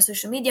important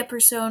social media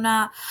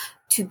persona,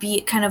 to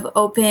be kind of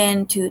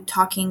open to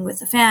talking with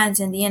the fans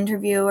and the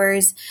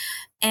interviewers.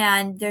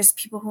 And there's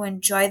people who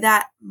enjoy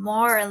that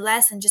more or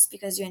less. And just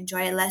because you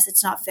enjoy it less,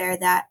 it's not fair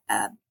that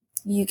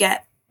you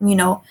get,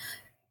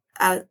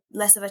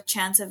 less of a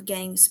chance of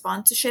getting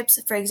sponsorships.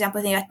 For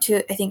example, I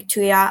think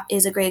Tuya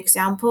is a great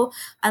example.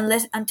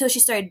 Until she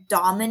started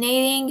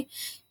dominating,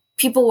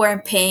 people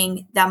weren't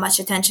paying that much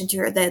attention to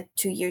her the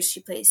 2 years she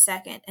placed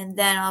second. And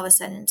then all of a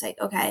sudden it's like,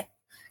 okay,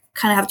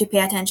 kind of have to pay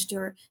attention to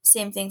her.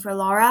 Same thing for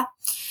Laura.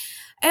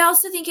 I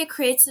also think it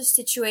creates a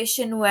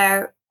situation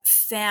where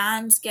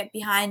fans get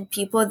behind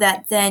people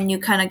that then you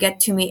kind of get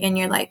to meet and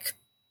you're like,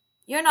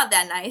 you're not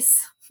that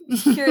nice.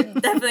 You're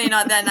definitely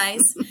not that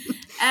nice. And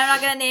I'm not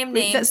going to name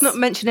names. Let's not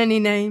mention any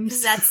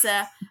names. That's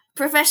a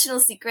professional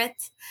secret.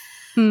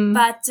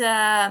 But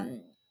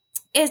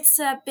it's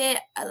a bit,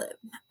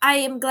 I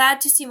am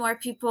glad to see more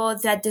people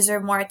that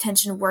deserve more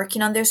attention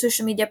working on their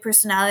social media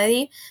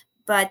personality,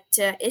 but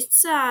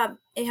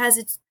it has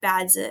its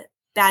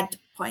bad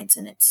points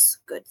and its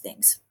good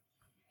things.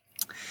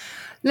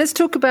 Let's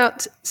talk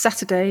about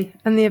Saturday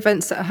and the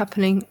events that are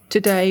happening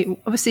today.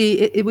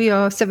 Obviously, we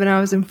are 7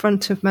 hours in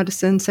front of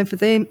Madison. So for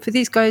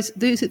these guys,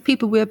 these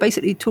people, we are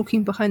basically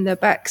talking behind their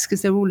backs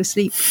because they're all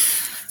asleep.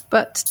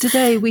 But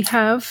today we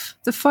have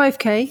the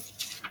 5K.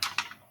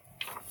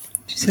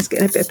 She's just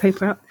getting a bit of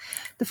paper out.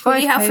 The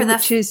 5K,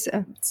 which is...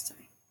 Sorry.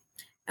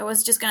 I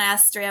was just going to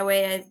ask straight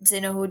away,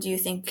 who do you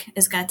think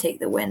is going to take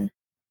the win?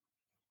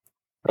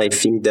 I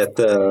think that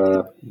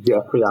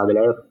Jeffrey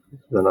Adler is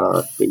going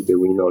to take the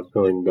win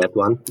also in that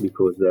one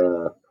because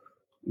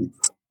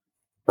it's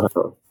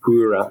a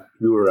pure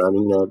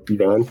running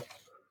event.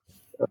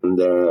 And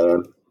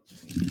there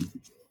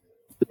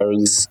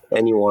is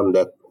anyone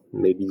that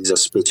maybe is a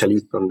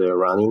specialist on the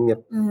running,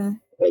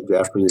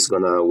 Jeffrey is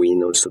going to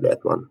win also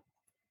that one.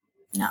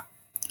 No.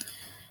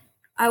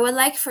 I would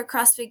like for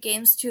CrossFit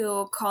Games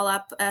to call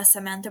up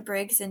Samantha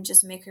Briggs and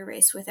just make her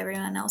race with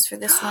everyone else for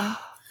this one.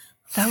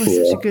 That was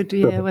such a good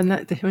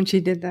when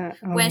she did that.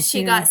 When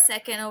she got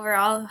second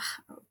overall,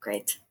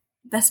 great.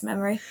 Best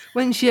memory.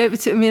 When she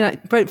overtook me,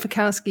 like Brent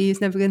Fikowski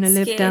is never going to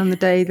live down the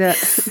day that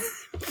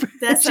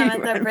that's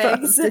Samantha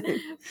Briggs.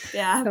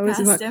 Yeah,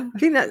 past him. I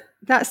think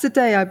that's the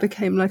day I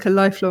became like a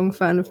lifelong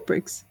fan of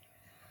Briggs.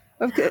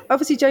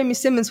 Obviously, Jamie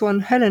Simmons won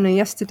Helena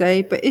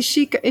yesterday, but is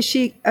she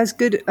as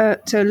good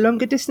at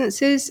longer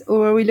distances,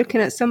 or are we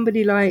looking at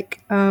somebody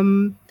like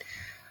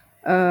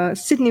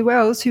Sydney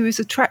Wells, who is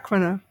a track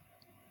runner?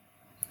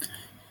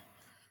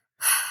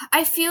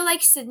 I feel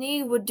like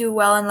Sydney would do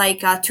well in like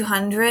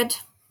 200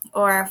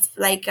 or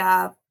like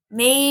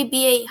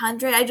maybe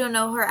 800. I don't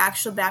know her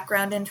actual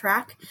background in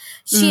track.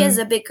 She is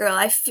a big girl.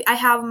 I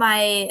have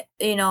my,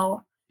 I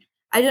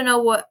don't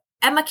know what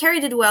Emma Carey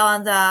did well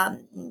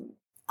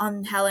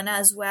on Helena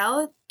as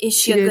well. Is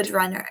she a good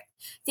runner?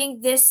 I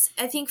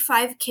think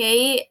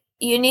 5K,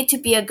 you need to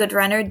be a good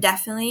runner,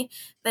 definitely,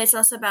 but it's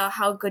also about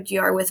how good you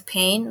are with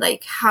pain.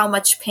 Like how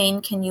much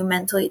pain can you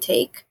mentally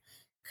take?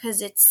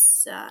 Because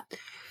it's a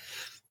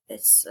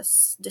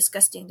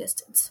disgusting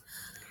distance.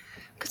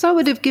 Because I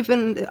would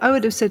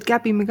have said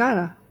Gabby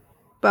Magala.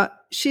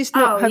 but she's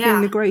not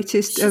having the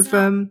greatest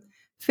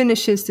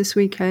finishes this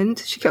weekend.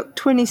 She got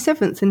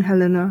 27th in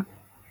Helena.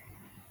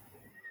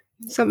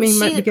 Something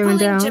might be going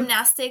down.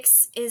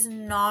 Gymnastics is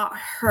not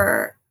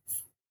her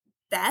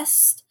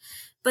best,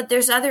 but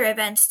there's other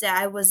events that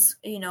I was,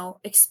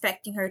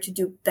 expecting her to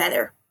do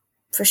better,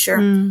 for sure.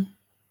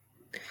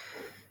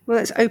 Well,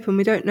 that's open.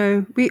 We don't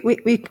know. We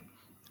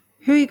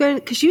who are you going?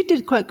 Because you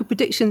did quite good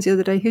predictions the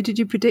other day. Who did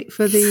you predict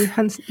for the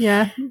hands?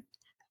 Yeah,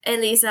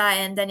 Elisa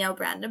and Danielle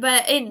Brandon,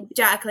 but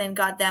Jacqueline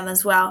got them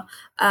as well.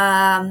 Who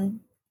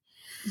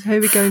are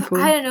we going for?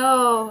 I don't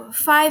know.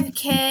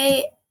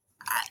 5K.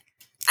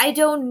 I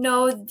don't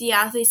know the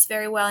athletes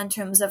very well in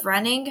terms of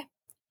running.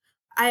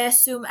 I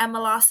assume Emma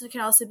Lawson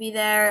can also be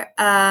there.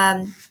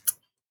 As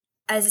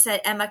I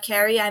said, Emma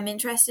Carey, I'm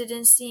interested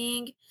in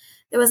seeing.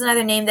 There was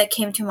another name that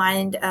came to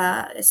mind.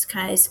 It's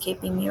kind of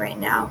escaping me right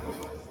now.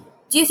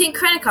 Do you think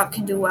Krenikov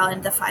can do well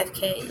in the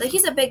 5K? Like,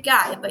 he's a big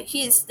guy, but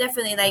he's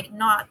definitely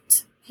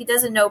he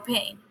doesn't know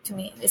pain, to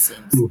me, it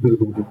seems.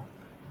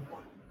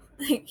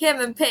 Like,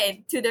 him and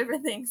pain, two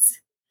different things.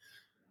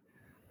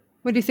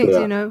 What do you think, do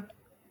you know?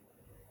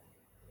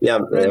 Yeah,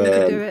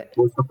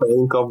 also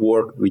Krenikov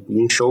worked with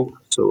Inshow,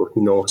 so he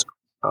knows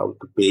how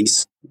to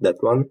pace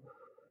that one.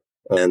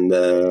 And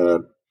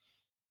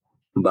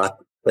but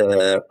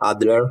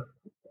Adler,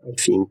 I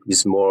think,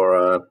 is more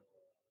a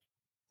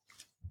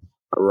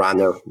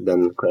runner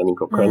than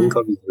Krenikov.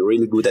 Krenikov is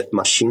really good at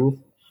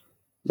machine,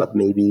 but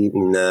maybe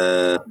in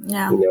an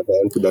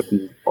event that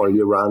is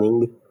only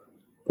running,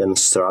 can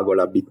struggle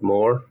a bit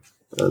more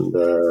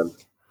and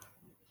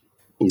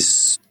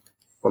is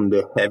on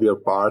the heavier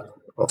part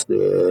of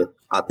the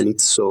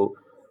athletes. So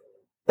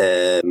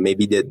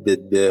maybe it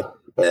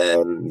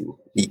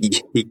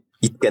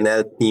can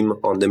help him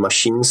on the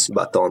machines,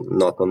 but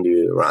not on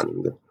the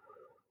running.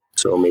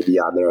 So maybe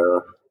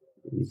other.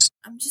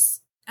 I'm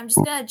just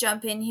gonna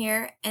jump in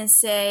here and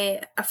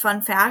say a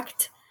fun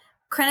fact.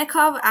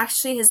 Krenikov,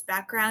 actually, his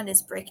background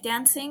is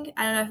breakdancing.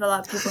 I don't know if a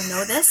lot of people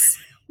know this.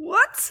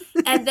 What?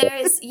 And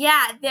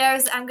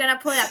I'm gonna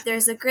pull it up.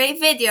 There's a great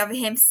video of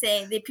him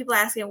saying, people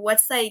ask him,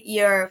 what's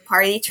your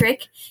party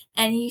trick?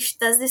 And he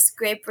does this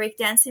great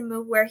breakdancing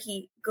move where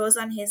he goes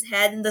on his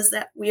head and does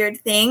that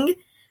weird thing.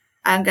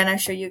 I'm gonna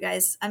show you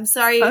guys. I'm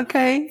sorry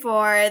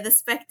for the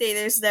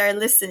spectators that are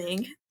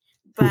listening,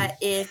 but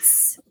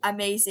it's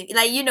amazing.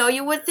 Like,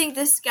 you would think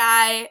this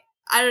guy,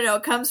 I don't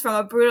know, comes from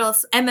a brutal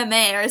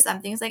MMA or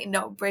something. It's like,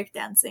 no,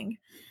 breakdancing.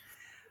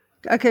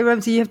 Okay,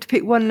 Ramsey, you have to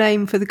pick one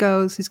name for the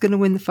girls who's going to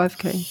win the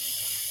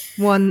 5K.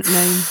 One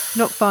name,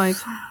 not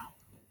 5.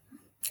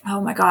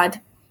 Oh my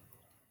God.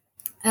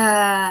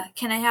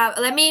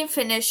 Let me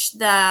finish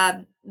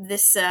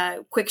this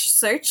quick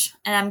search,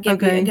 and I'm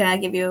gonna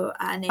give you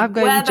a name. I'm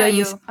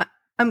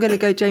going to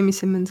go Jamie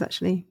Simmons,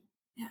 actually.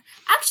 Yeah.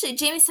 Actually,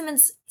 Jamie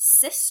Simmons'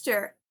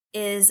 sister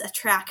is a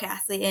track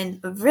athlete and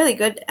really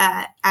good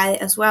at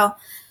it as well.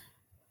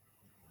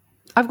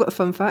 I've got a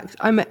fun fact.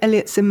 I met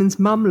Elliot Simmons'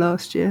 mum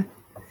last year.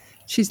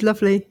 She's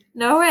lovely.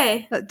 No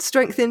way. That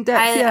strength in depth.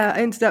 I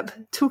ended up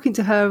talking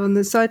to her on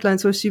the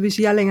sidelines while she was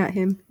yelling at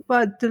him.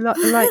 Well, nice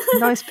people.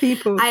 Nice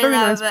people.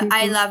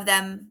 I love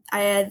them.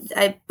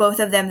 I both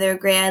of them. They're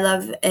great. I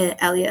love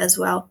Elliot as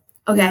well.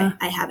 Okay, yeah.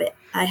 I have it.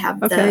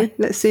 Okay,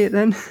 let's see it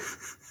then.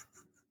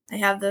 I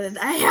have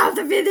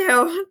the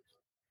video.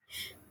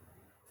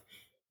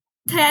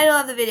 Title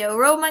of the video: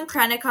 Roman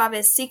Krenikov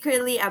is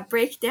secretly a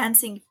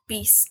breakdancing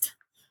beast.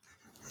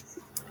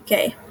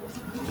 Okay.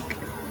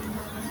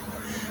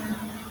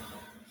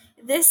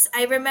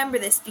 I remember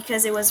this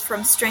because it was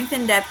from Strength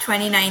in Depth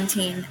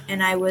 2019,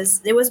 and it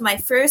was my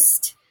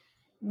first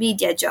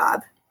media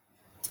job.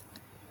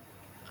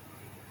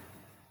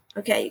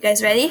 Okay, you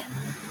guys ready?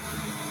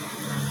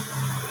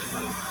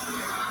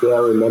 Yeah, I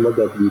remember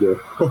that video.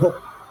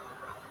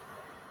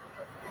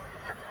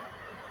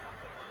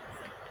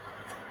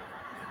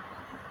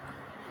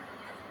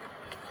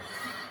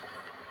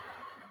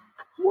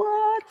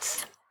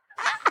 What?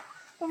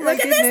 Oh my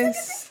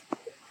goodness.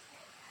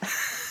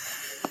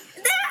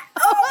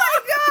 Oh my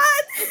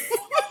God!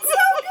 It's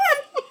so good!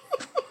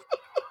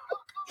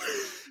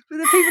 For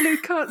the people who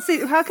can't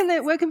see,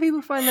 where can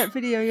people find that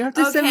video? You have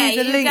to send me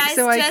the link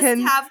so I can...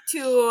 you guys just have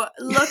to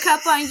look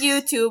up on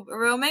YouTube,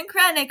 Roman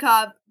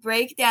Krenikov,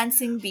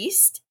 breakdancing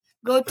beast.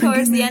 Go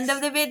towards the end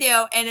of the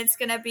video, and it's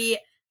going to be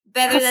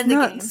better than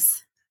the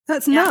games.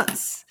 That's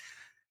nuts.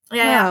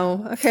 Yeah.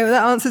 Wow. Okay, well,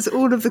 that answers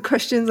all of the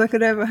questions I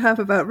could ever have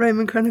about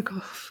Roman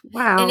Krenikov.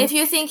 Wow. And if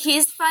you think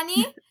he's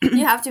funny,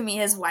 you have to meet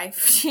his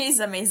wife. She's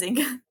amazing.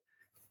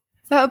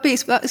 That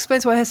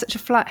explains why he has such a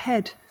flat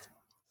head.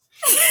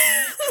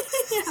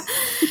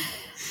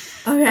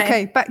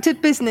 Okay, back to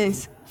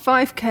business.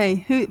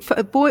 5K. Who, for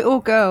a boy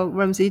or girl,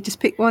 Ramsey?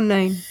 Just pick one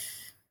name.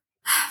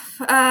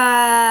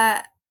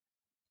 I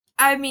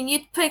mean, you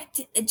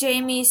picked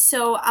Jamie,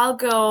 so I'll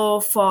go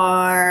for,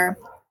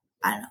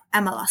 I don't know,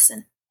 Emma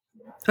Lawson.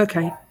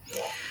 Okay.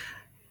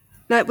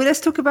 Now, let's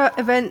talk about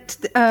event.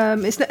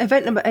 It's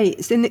event number 8.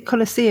 It's in the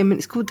Coliseum, and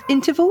it's called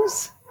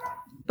Intervals.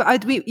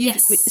 But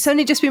it's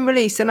only just been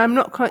released, and I'm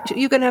not quite sure.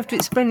 You're going to have to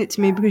explain it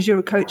to me because you're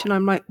a coach, and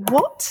I'm like,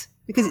 what?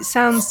 Because it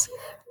sounds.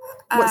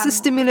 What's the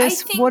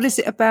stimulus? What is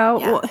it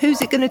about? Yeah.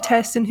 Who's it going to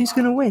test, and who's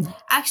going to win?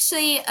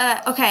 Actually,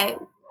 okay.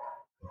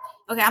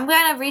 I'm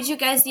going to read you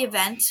guys the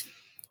event.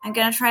 I'm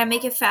going to try to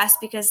make it fast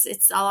because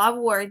it's a lot of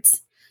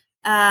words.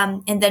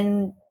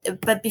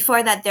 But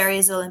before that, there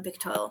is Olympic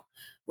total,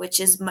 which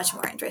is much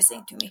more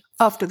interesting to me.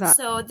 After that.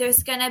 So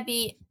there's going to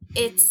be,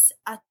 it's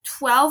a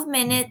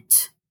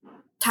 12-minute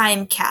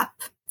time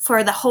cap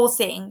for the whole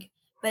thing,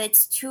 but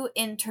it's 2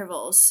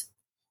 intervals.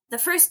 The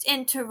first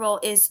interval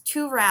is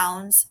 2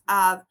 rounds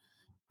of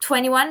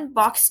 21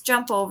 box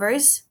jump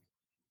overs,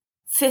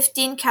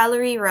 15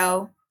 calorie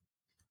row,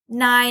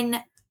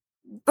 9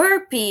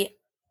 burpee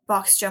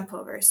box jump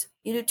overs.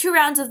 You do 2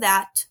 rounds of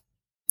that.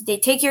 They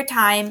take your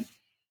time.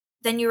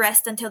 Then you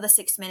rest until the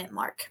 6-minute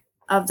mark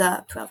of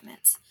the 12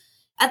 minutes.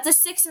 At the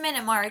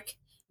 6-minute mark,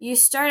 you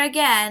start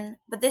again,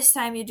 but this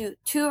time you do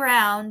 2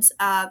 rounds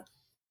of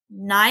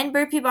 9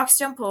 burpee box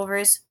jump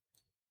overs,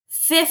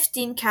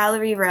 15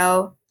 calorie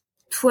row,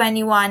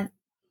 21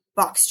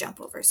 box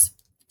jump overs.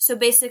 So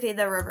basically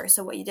the reverse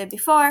of what you did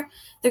before.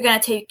 They're going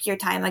to take your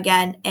time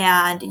again,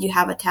 and you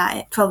have a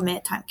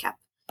 12-minute time cap.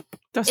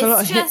 That's a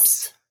lot of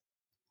hips.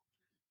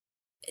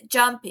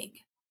 Jumping.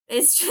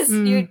 It's just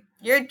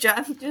you're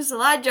jump. There's a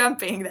lot of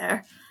jumping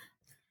there.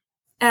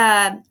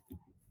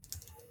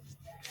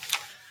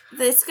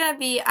 It's gonna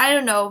be. I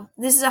don't know.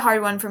 This is a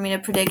hard one for me to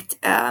predict.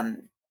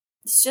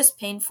 It's just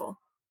painful.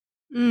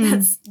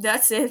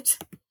 That's it.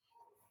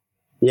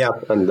 Yeah,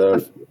 and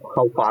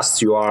how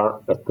fast you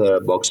are at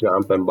the box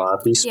jump and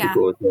burpees,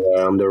 because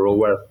on the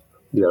rower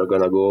they are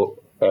gonna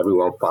go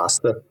everyone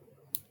faster.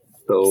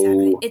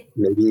 So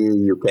maybe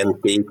you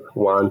can take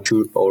 1,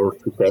 2, or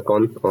 2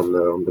 seconds on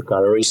the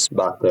calories,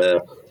 but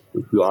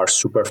if you are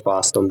super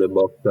fast on the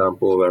box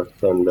jump over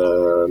and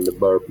the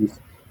burpees,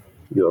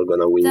 you are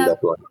gonna win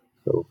that one.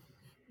 So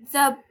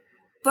the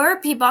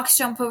burpee box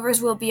jump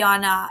overs will be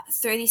on a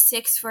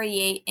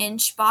 36-48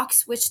 inch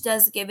box, which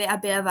does give it a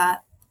bit of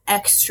a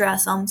extra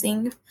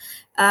something.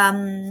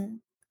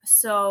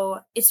 So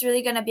it's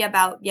really gonna be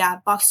about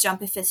box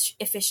jump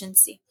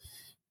efficiency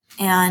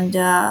and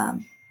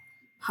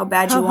how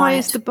bad you want it. How high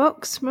is the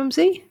box,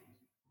 Mumsy?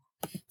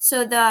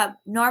 So the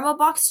normal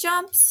box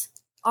jumps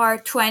are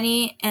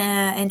 20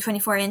 and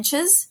 24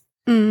 inches,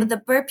 but the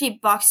burpee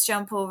box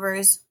jump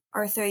overs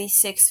are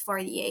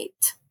 36-48.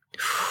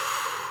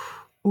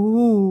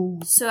 Ooh,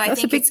 so I that's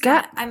think a big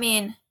gap.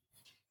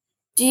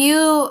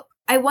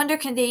 I wonder,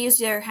 can they use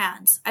their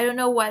hands? I don't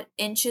know what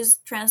inches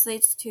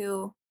translates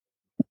to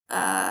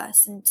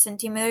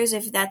centimeters,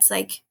 if that's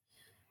like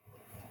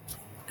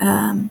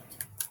the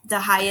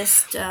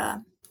highest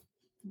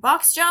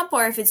box jump,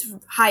 or if it's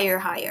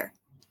higher.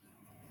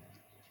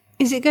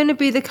 Is it going to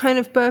be the kind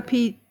of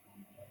burpee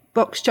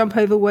box jump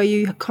over where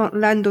you can't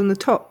land on the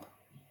top?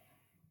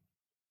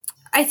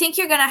 I think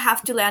you're going to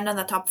have to land on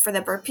the top for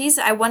the burpees.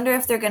 I wonder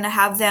if they're going to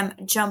have them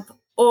jump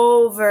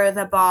over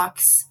the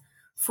box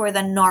for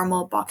the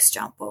normal box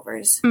jump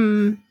overs.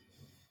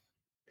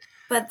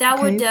 But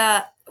that would,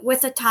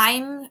 with the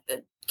time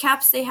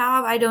caps they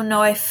have, I don't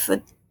know if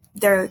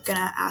they're going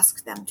to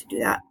ask them to do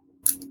that.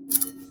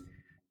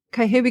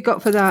 Okay, who we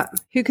got for that?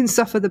 Who can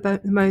suffer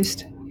the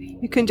most?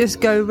 You can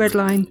just go red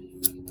line.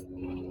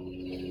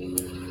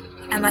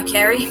 Emma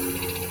Carey.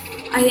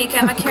 I think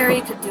Emma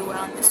Carey could do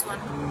well in this one.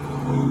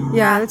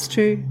 Yeah, that's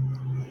true.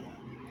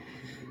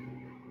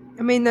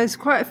 I mean, there's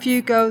quite a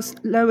few girls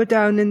lower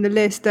down in the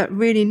list that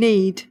really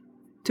need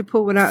to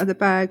pull one out of the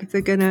bag if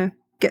they're going to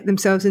get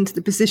themselves into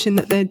the position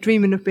that they're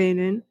dreaming of being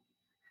in.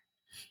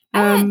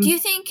 Do you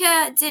think,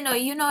 Zeno,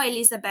 you know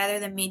Elisa better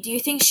than me, do you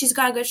think she's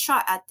got a good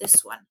shot at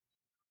this one?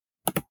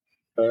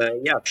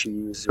 Yeah,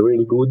 she's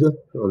really good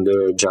on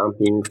the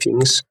jumping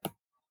things,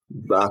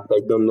 but I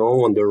don't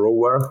know on the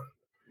rower.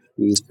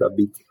 She's a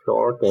bit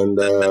short, and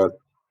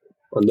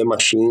on the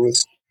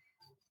machines,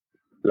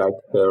 like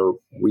her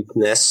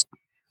weakness.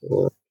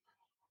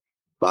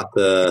 But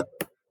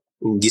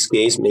in this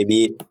case,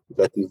 maybe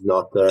that is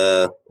not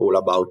all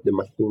about the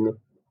machine.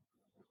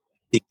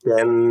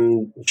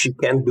 She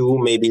can do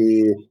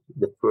maybe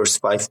the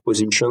first 5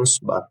 positions,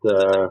 but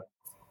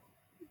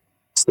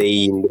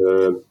stay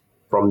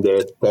from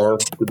the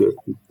 10th to the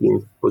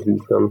 15th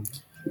position.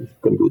 She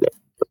can do that.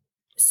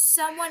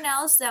 Someone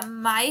else that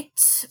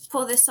might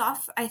pull this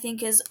off, I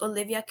think, is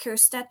Olivia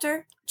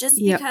Kerstetter, just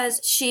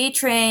because she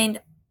trained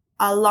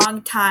a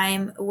long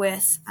time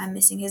with, I'm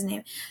missing his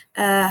name.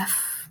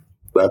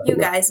 You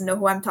guys know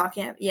who I'm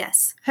talking about.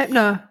 Yes.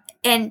 Hepner.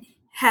 And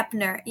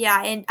Hepner,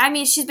 yeah. And I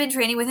mean, she's been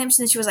training with him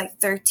since she was like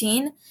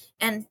 13.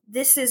 And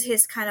this is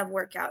his kind of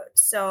workout.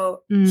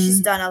 So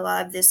she's done a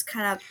lot of this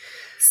kind of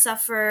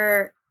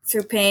suffer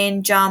through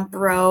pain, jump,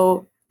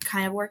 row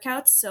kind of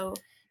workouts. So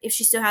if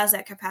she still has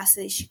that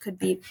capacity, she could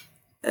be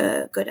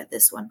good at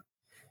this one.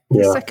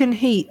 The second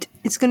heat.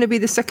 It's going to be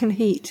the second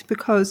heat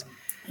because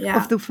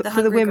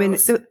for the women,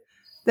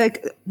 they're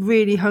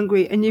really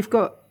hungry. And you've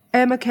got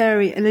Emma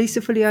Carey,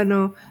 Elisa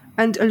Fuliano,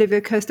 and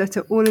Olivia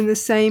Kerstetter all in the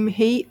same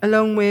heat,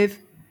 along with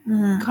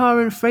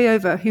Karen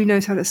Freyova, who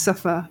knows how to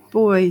suffer.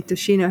 Boy, does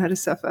she know how to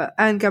suffer.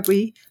 And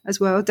Gabri as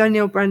well.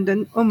 Danielle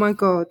Brandon. Oh my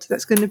God,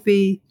 that's going to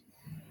be...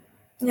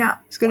 Yeah,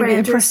 it's going to be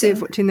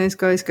impressive watching those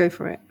guys go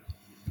for it.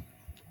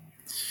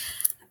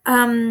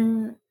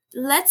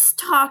 Let's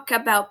talk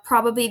about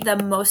probably the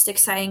most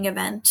exciting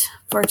event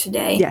for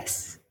today.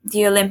 Yes.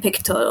 The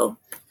Olympic total.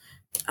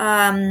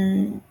 I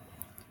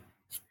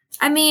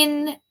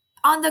mean,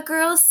 on the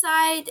girls'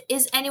 side,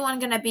 is anyone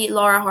going to beat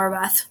Laura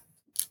Horvath?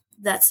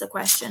 That's the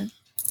question.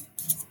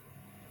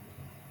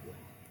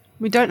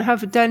 We don't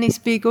have Danny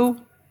Spiegel.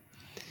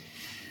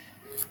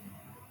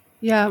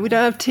 Yeah, we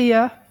don't have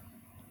Tia.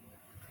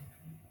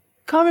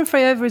 Karen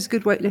Freyova is a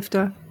good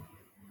weightlifter.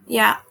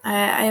 Yeah,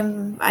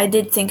 I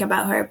did think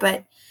about her,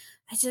 but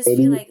I just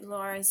feel like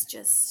Laura's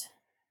just...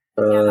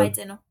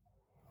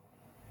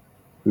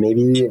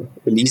 Maybe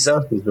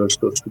Elisa is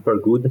also super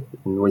good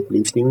in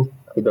weightlifting.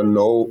 I don't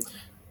know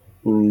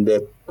in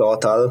the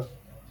total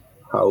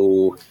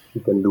how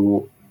you can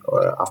do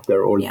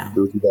after all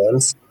those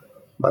events.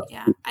 But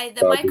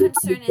my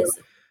concern is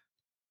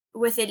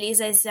with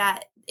Elisa is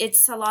that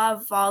it's a lot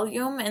of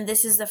volume, and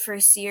this is the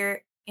first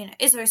year.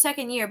 It's her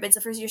second year, but it's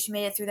the first year she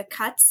made it through the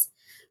cuts.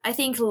 I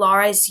think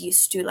Laura is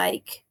used to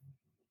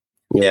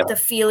the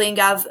feeling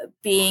of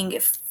being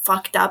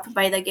fucked up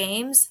by the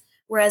games,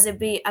 whereas it'd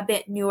be a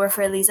bit newer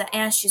for Elisa,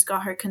 and she's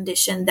got her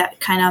condition that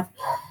kind of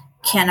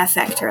can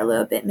affect her a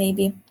little bit,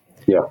 maybe.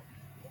 Yeah.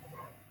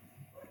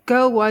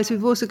 Girl-wise,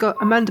 we've also got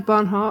Amanda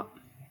Barnhart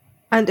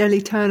and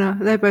Ellie Turner.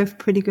 They're both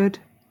pretty good.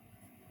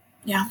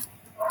 Yeah.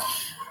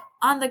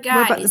 On the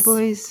guys. What about the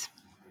boys?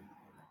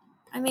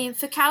 I mean,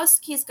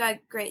 Fikowski's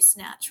got great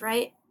snatch,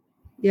 right?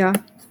 Yeah.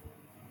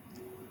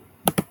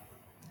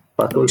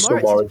 But also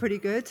Moritz is pretty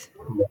good.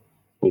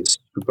 He's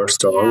super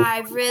strong. Yeah, I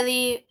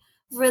really,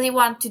 really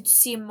want to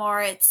see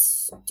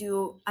Moritz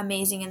do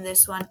amazing in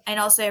this one. And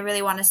also I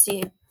really want to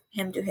see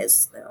him do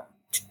his little...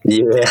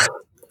 Yeah.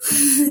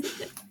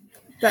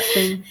 That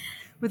thing.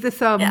 With the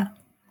thumb. Yeah.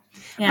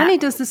 Annie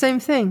does the same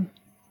thing.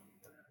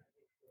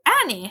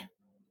 Annie?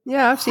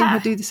 Yeah, I've seen her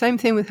do the same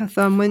thing with her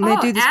thumb when they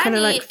do this kind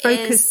of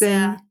focus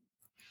thing.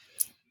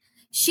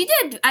 She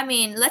did, I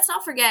mean, let's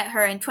not forget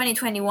her in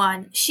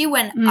 2021. She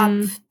went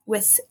up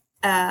with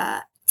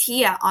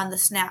Tia on the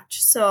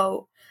snatch.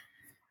 So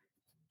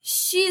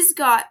she's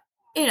got,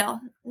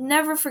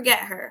 never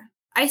forget her.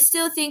 I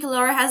still think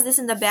Laura has this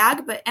in the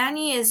bag, but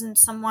Annie isn't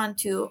someone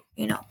to,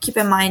 keep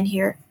in mind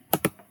here.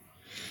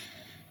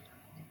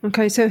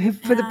 Okay, so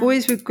for the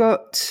boys, we've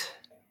got,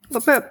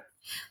 what about,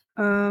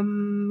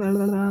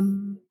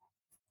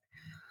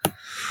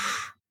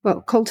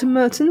 Colton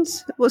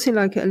Mertens. What's he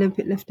like at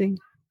Olympic lifting?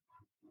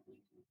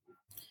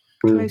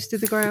 Close to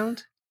the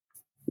ground?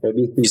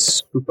 Maybe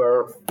he's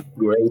super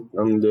great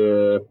on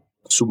the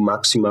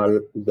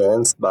submaximal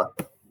events, but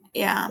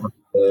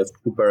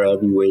super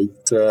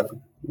heavyweight,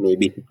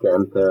 maybe he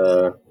can't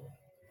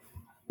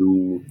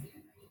do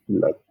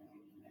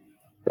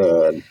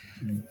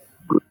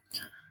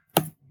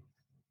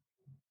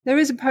There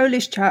is a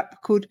Polish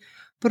chap called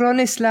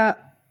Bronislaw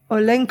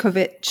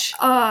Olenkowicz.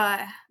 Oh,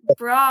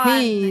 Bron.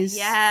 He's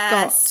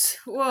got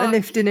a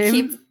lift in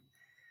him.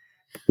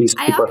 He's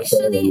super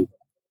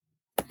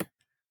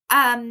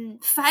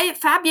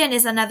Fabian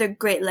is another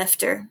great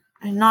lifter.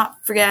 And not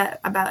forget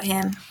about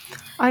him.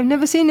 I've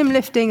never seen him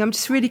lifting. I'm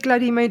just really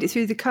glad he made it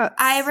through the cuts.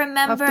 I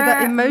remember after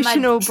that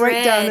emotional Madrid,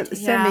 breakdown at the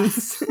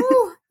semis.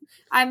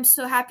 I'm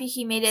so happy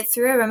he made it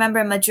through. I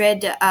remember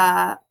Madrid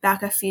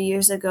back a few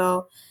years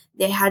ago.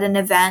 They had an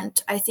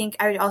event. I think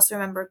I also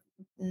remember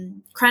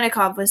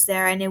Kranikov was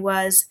there, and it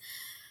was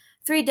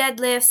 3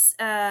 deadlifts,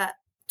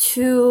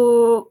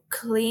 2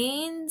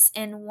 cleans,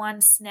 and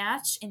 1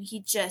 snatch, and he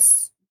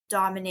just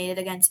dominated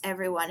against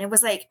everyone. It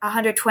was like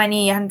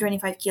 120,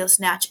 125 kilo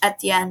snatch at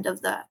the end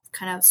of the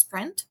kind of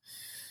sprint.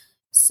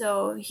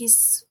 So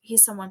he's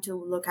someone to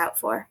look out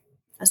for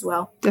as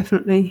well.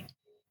 Definitely.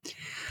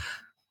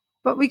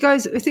 But I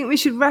think we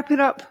should wrap it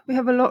up. We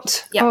have a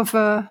lot of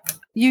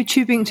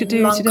YouTubing to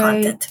do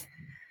today. Content.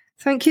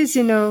 Thank you,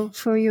 Zino,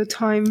 for your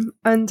time,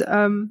 and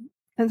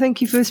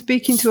thank you for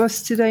speaking to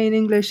us today in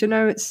English. I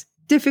know it's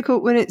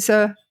difficult when it's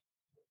not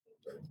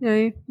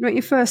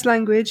your first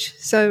language,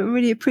 so I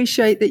really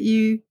appreciate that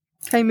you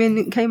came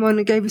on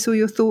and gave us all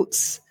your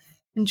thoughts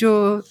and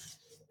your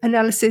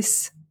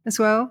analysis as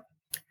well.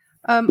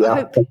 I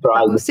hope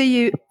we'll see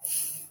you.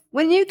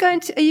 When are you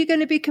going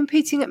to be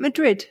competing at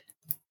Madrid?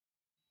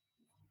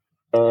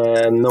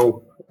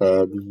 No,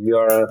 this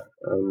year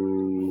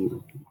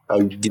I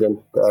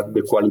didn't have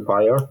the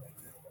qualifier,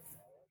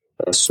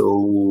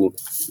 so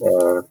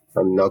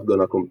I'm not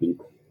gonna compete.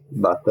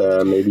 But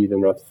maybe the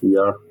next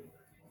year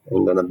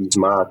I'm gonna be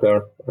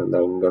smarter and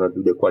I'm gonna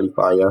do the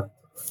qualifier,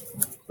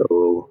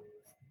 so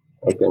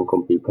I can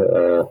compete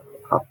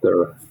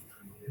after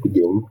the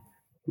game,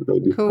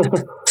 maybe. Cool.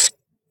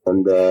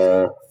 And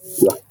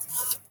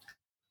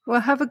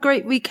Well, have a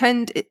great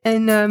weekend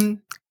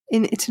in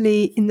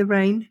Italy in the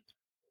rain.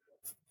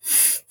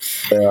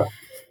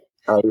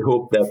 I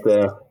hope that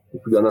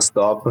it's gonna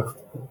stop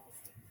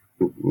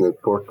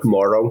for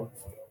tomorrow.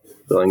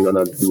 So I'm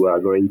gonna do a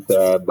great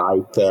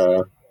bike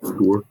tour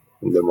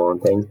in the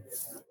mountain.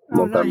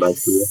 Mountain bike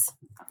tour.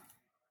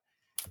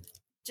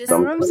 Just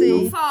Ramsey.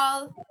 don't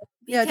fall.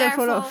 Be careful. Don't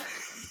fall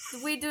off.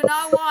 We do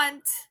not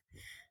want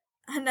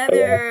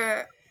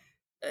another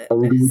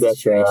I'm good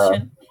situation.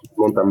 at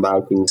mountain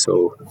biking,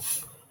 so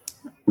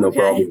no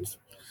problem.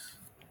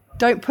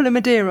 Don't pull a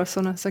Madeiros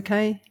on us,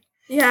 okay?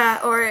 Yeah,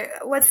 or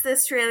what's the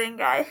Australian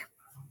guy?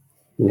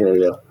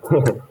 Yeah.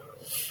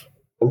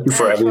 Thank you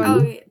for having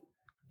me.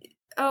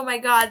 Oh my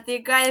God, the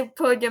guy who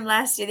podium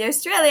last year, the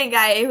Australian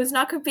guy who's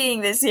not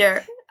competing this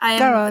year.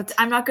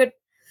 I'm not good.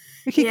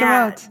 Ricky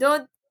Garrard.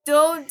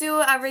 Don't do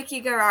a Ricky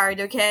Garrard,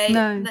 okay?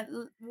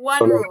 No.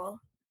 One rule.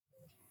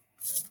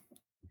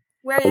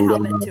 Wear your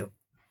helmet too.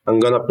 I'm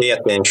gonna pay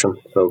attention.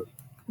 So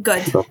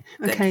good.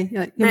 Okay.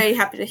 Yeah, very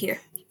happy to hear.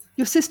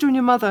 Your sister and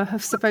your mother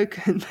have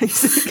spoken,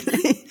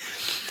 basically.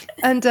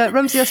 And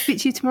Ramsey, I'll speak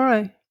to you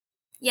tomorrow.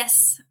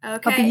 Yes.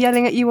 Okay. I'll be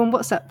yelling at you on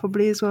WhatsApp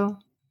probably as well.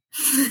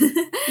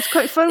 It's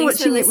quite fun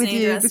watching it with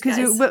you because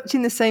you're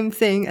watching the same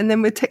thing and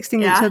then we're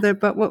texting each other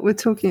about what we're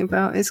talking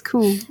about. It's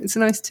cool. It's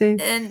nice too.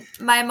 And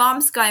my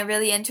mom's gotten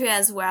really into it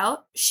as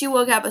well. She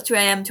woke up at 2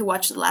 a.m. to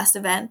watch the last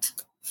event.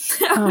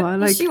 She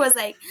was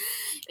like,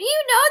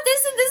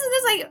 this and this and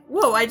this. Like,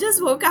 whoa, I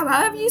just woke up.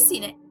 How have you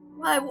seen it?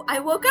 Well, I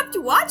woke up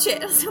to watch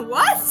it. I was like,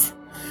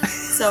 what?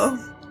 So,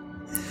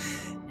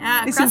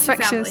 it's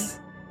infectious.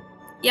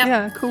 Yep.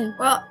 Yeah, cool.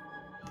 Well,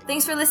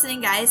 thanks for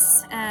listening,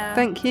 guys.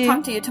 Thank you.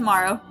 Talk to you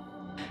tomorrow.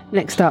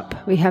 Next up,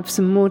 we have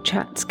some more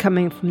chats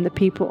coming from the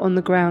people on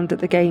the ground at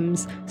the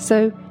games,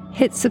 so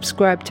hit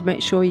subscribe to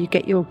make sure you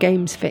get your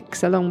games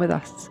fix along with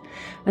us.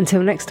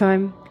 Until next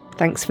time,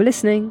 thanks for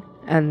listening,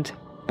 and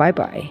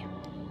bye-bye.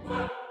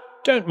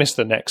 Don't miss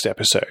the next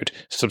episode.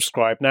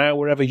 Subscribe now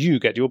wherever you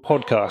get your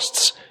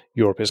podcasts.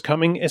 Europe is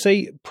Coming is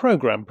a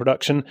programme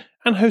production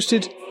and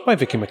hosted by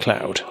Vicky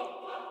McLeod.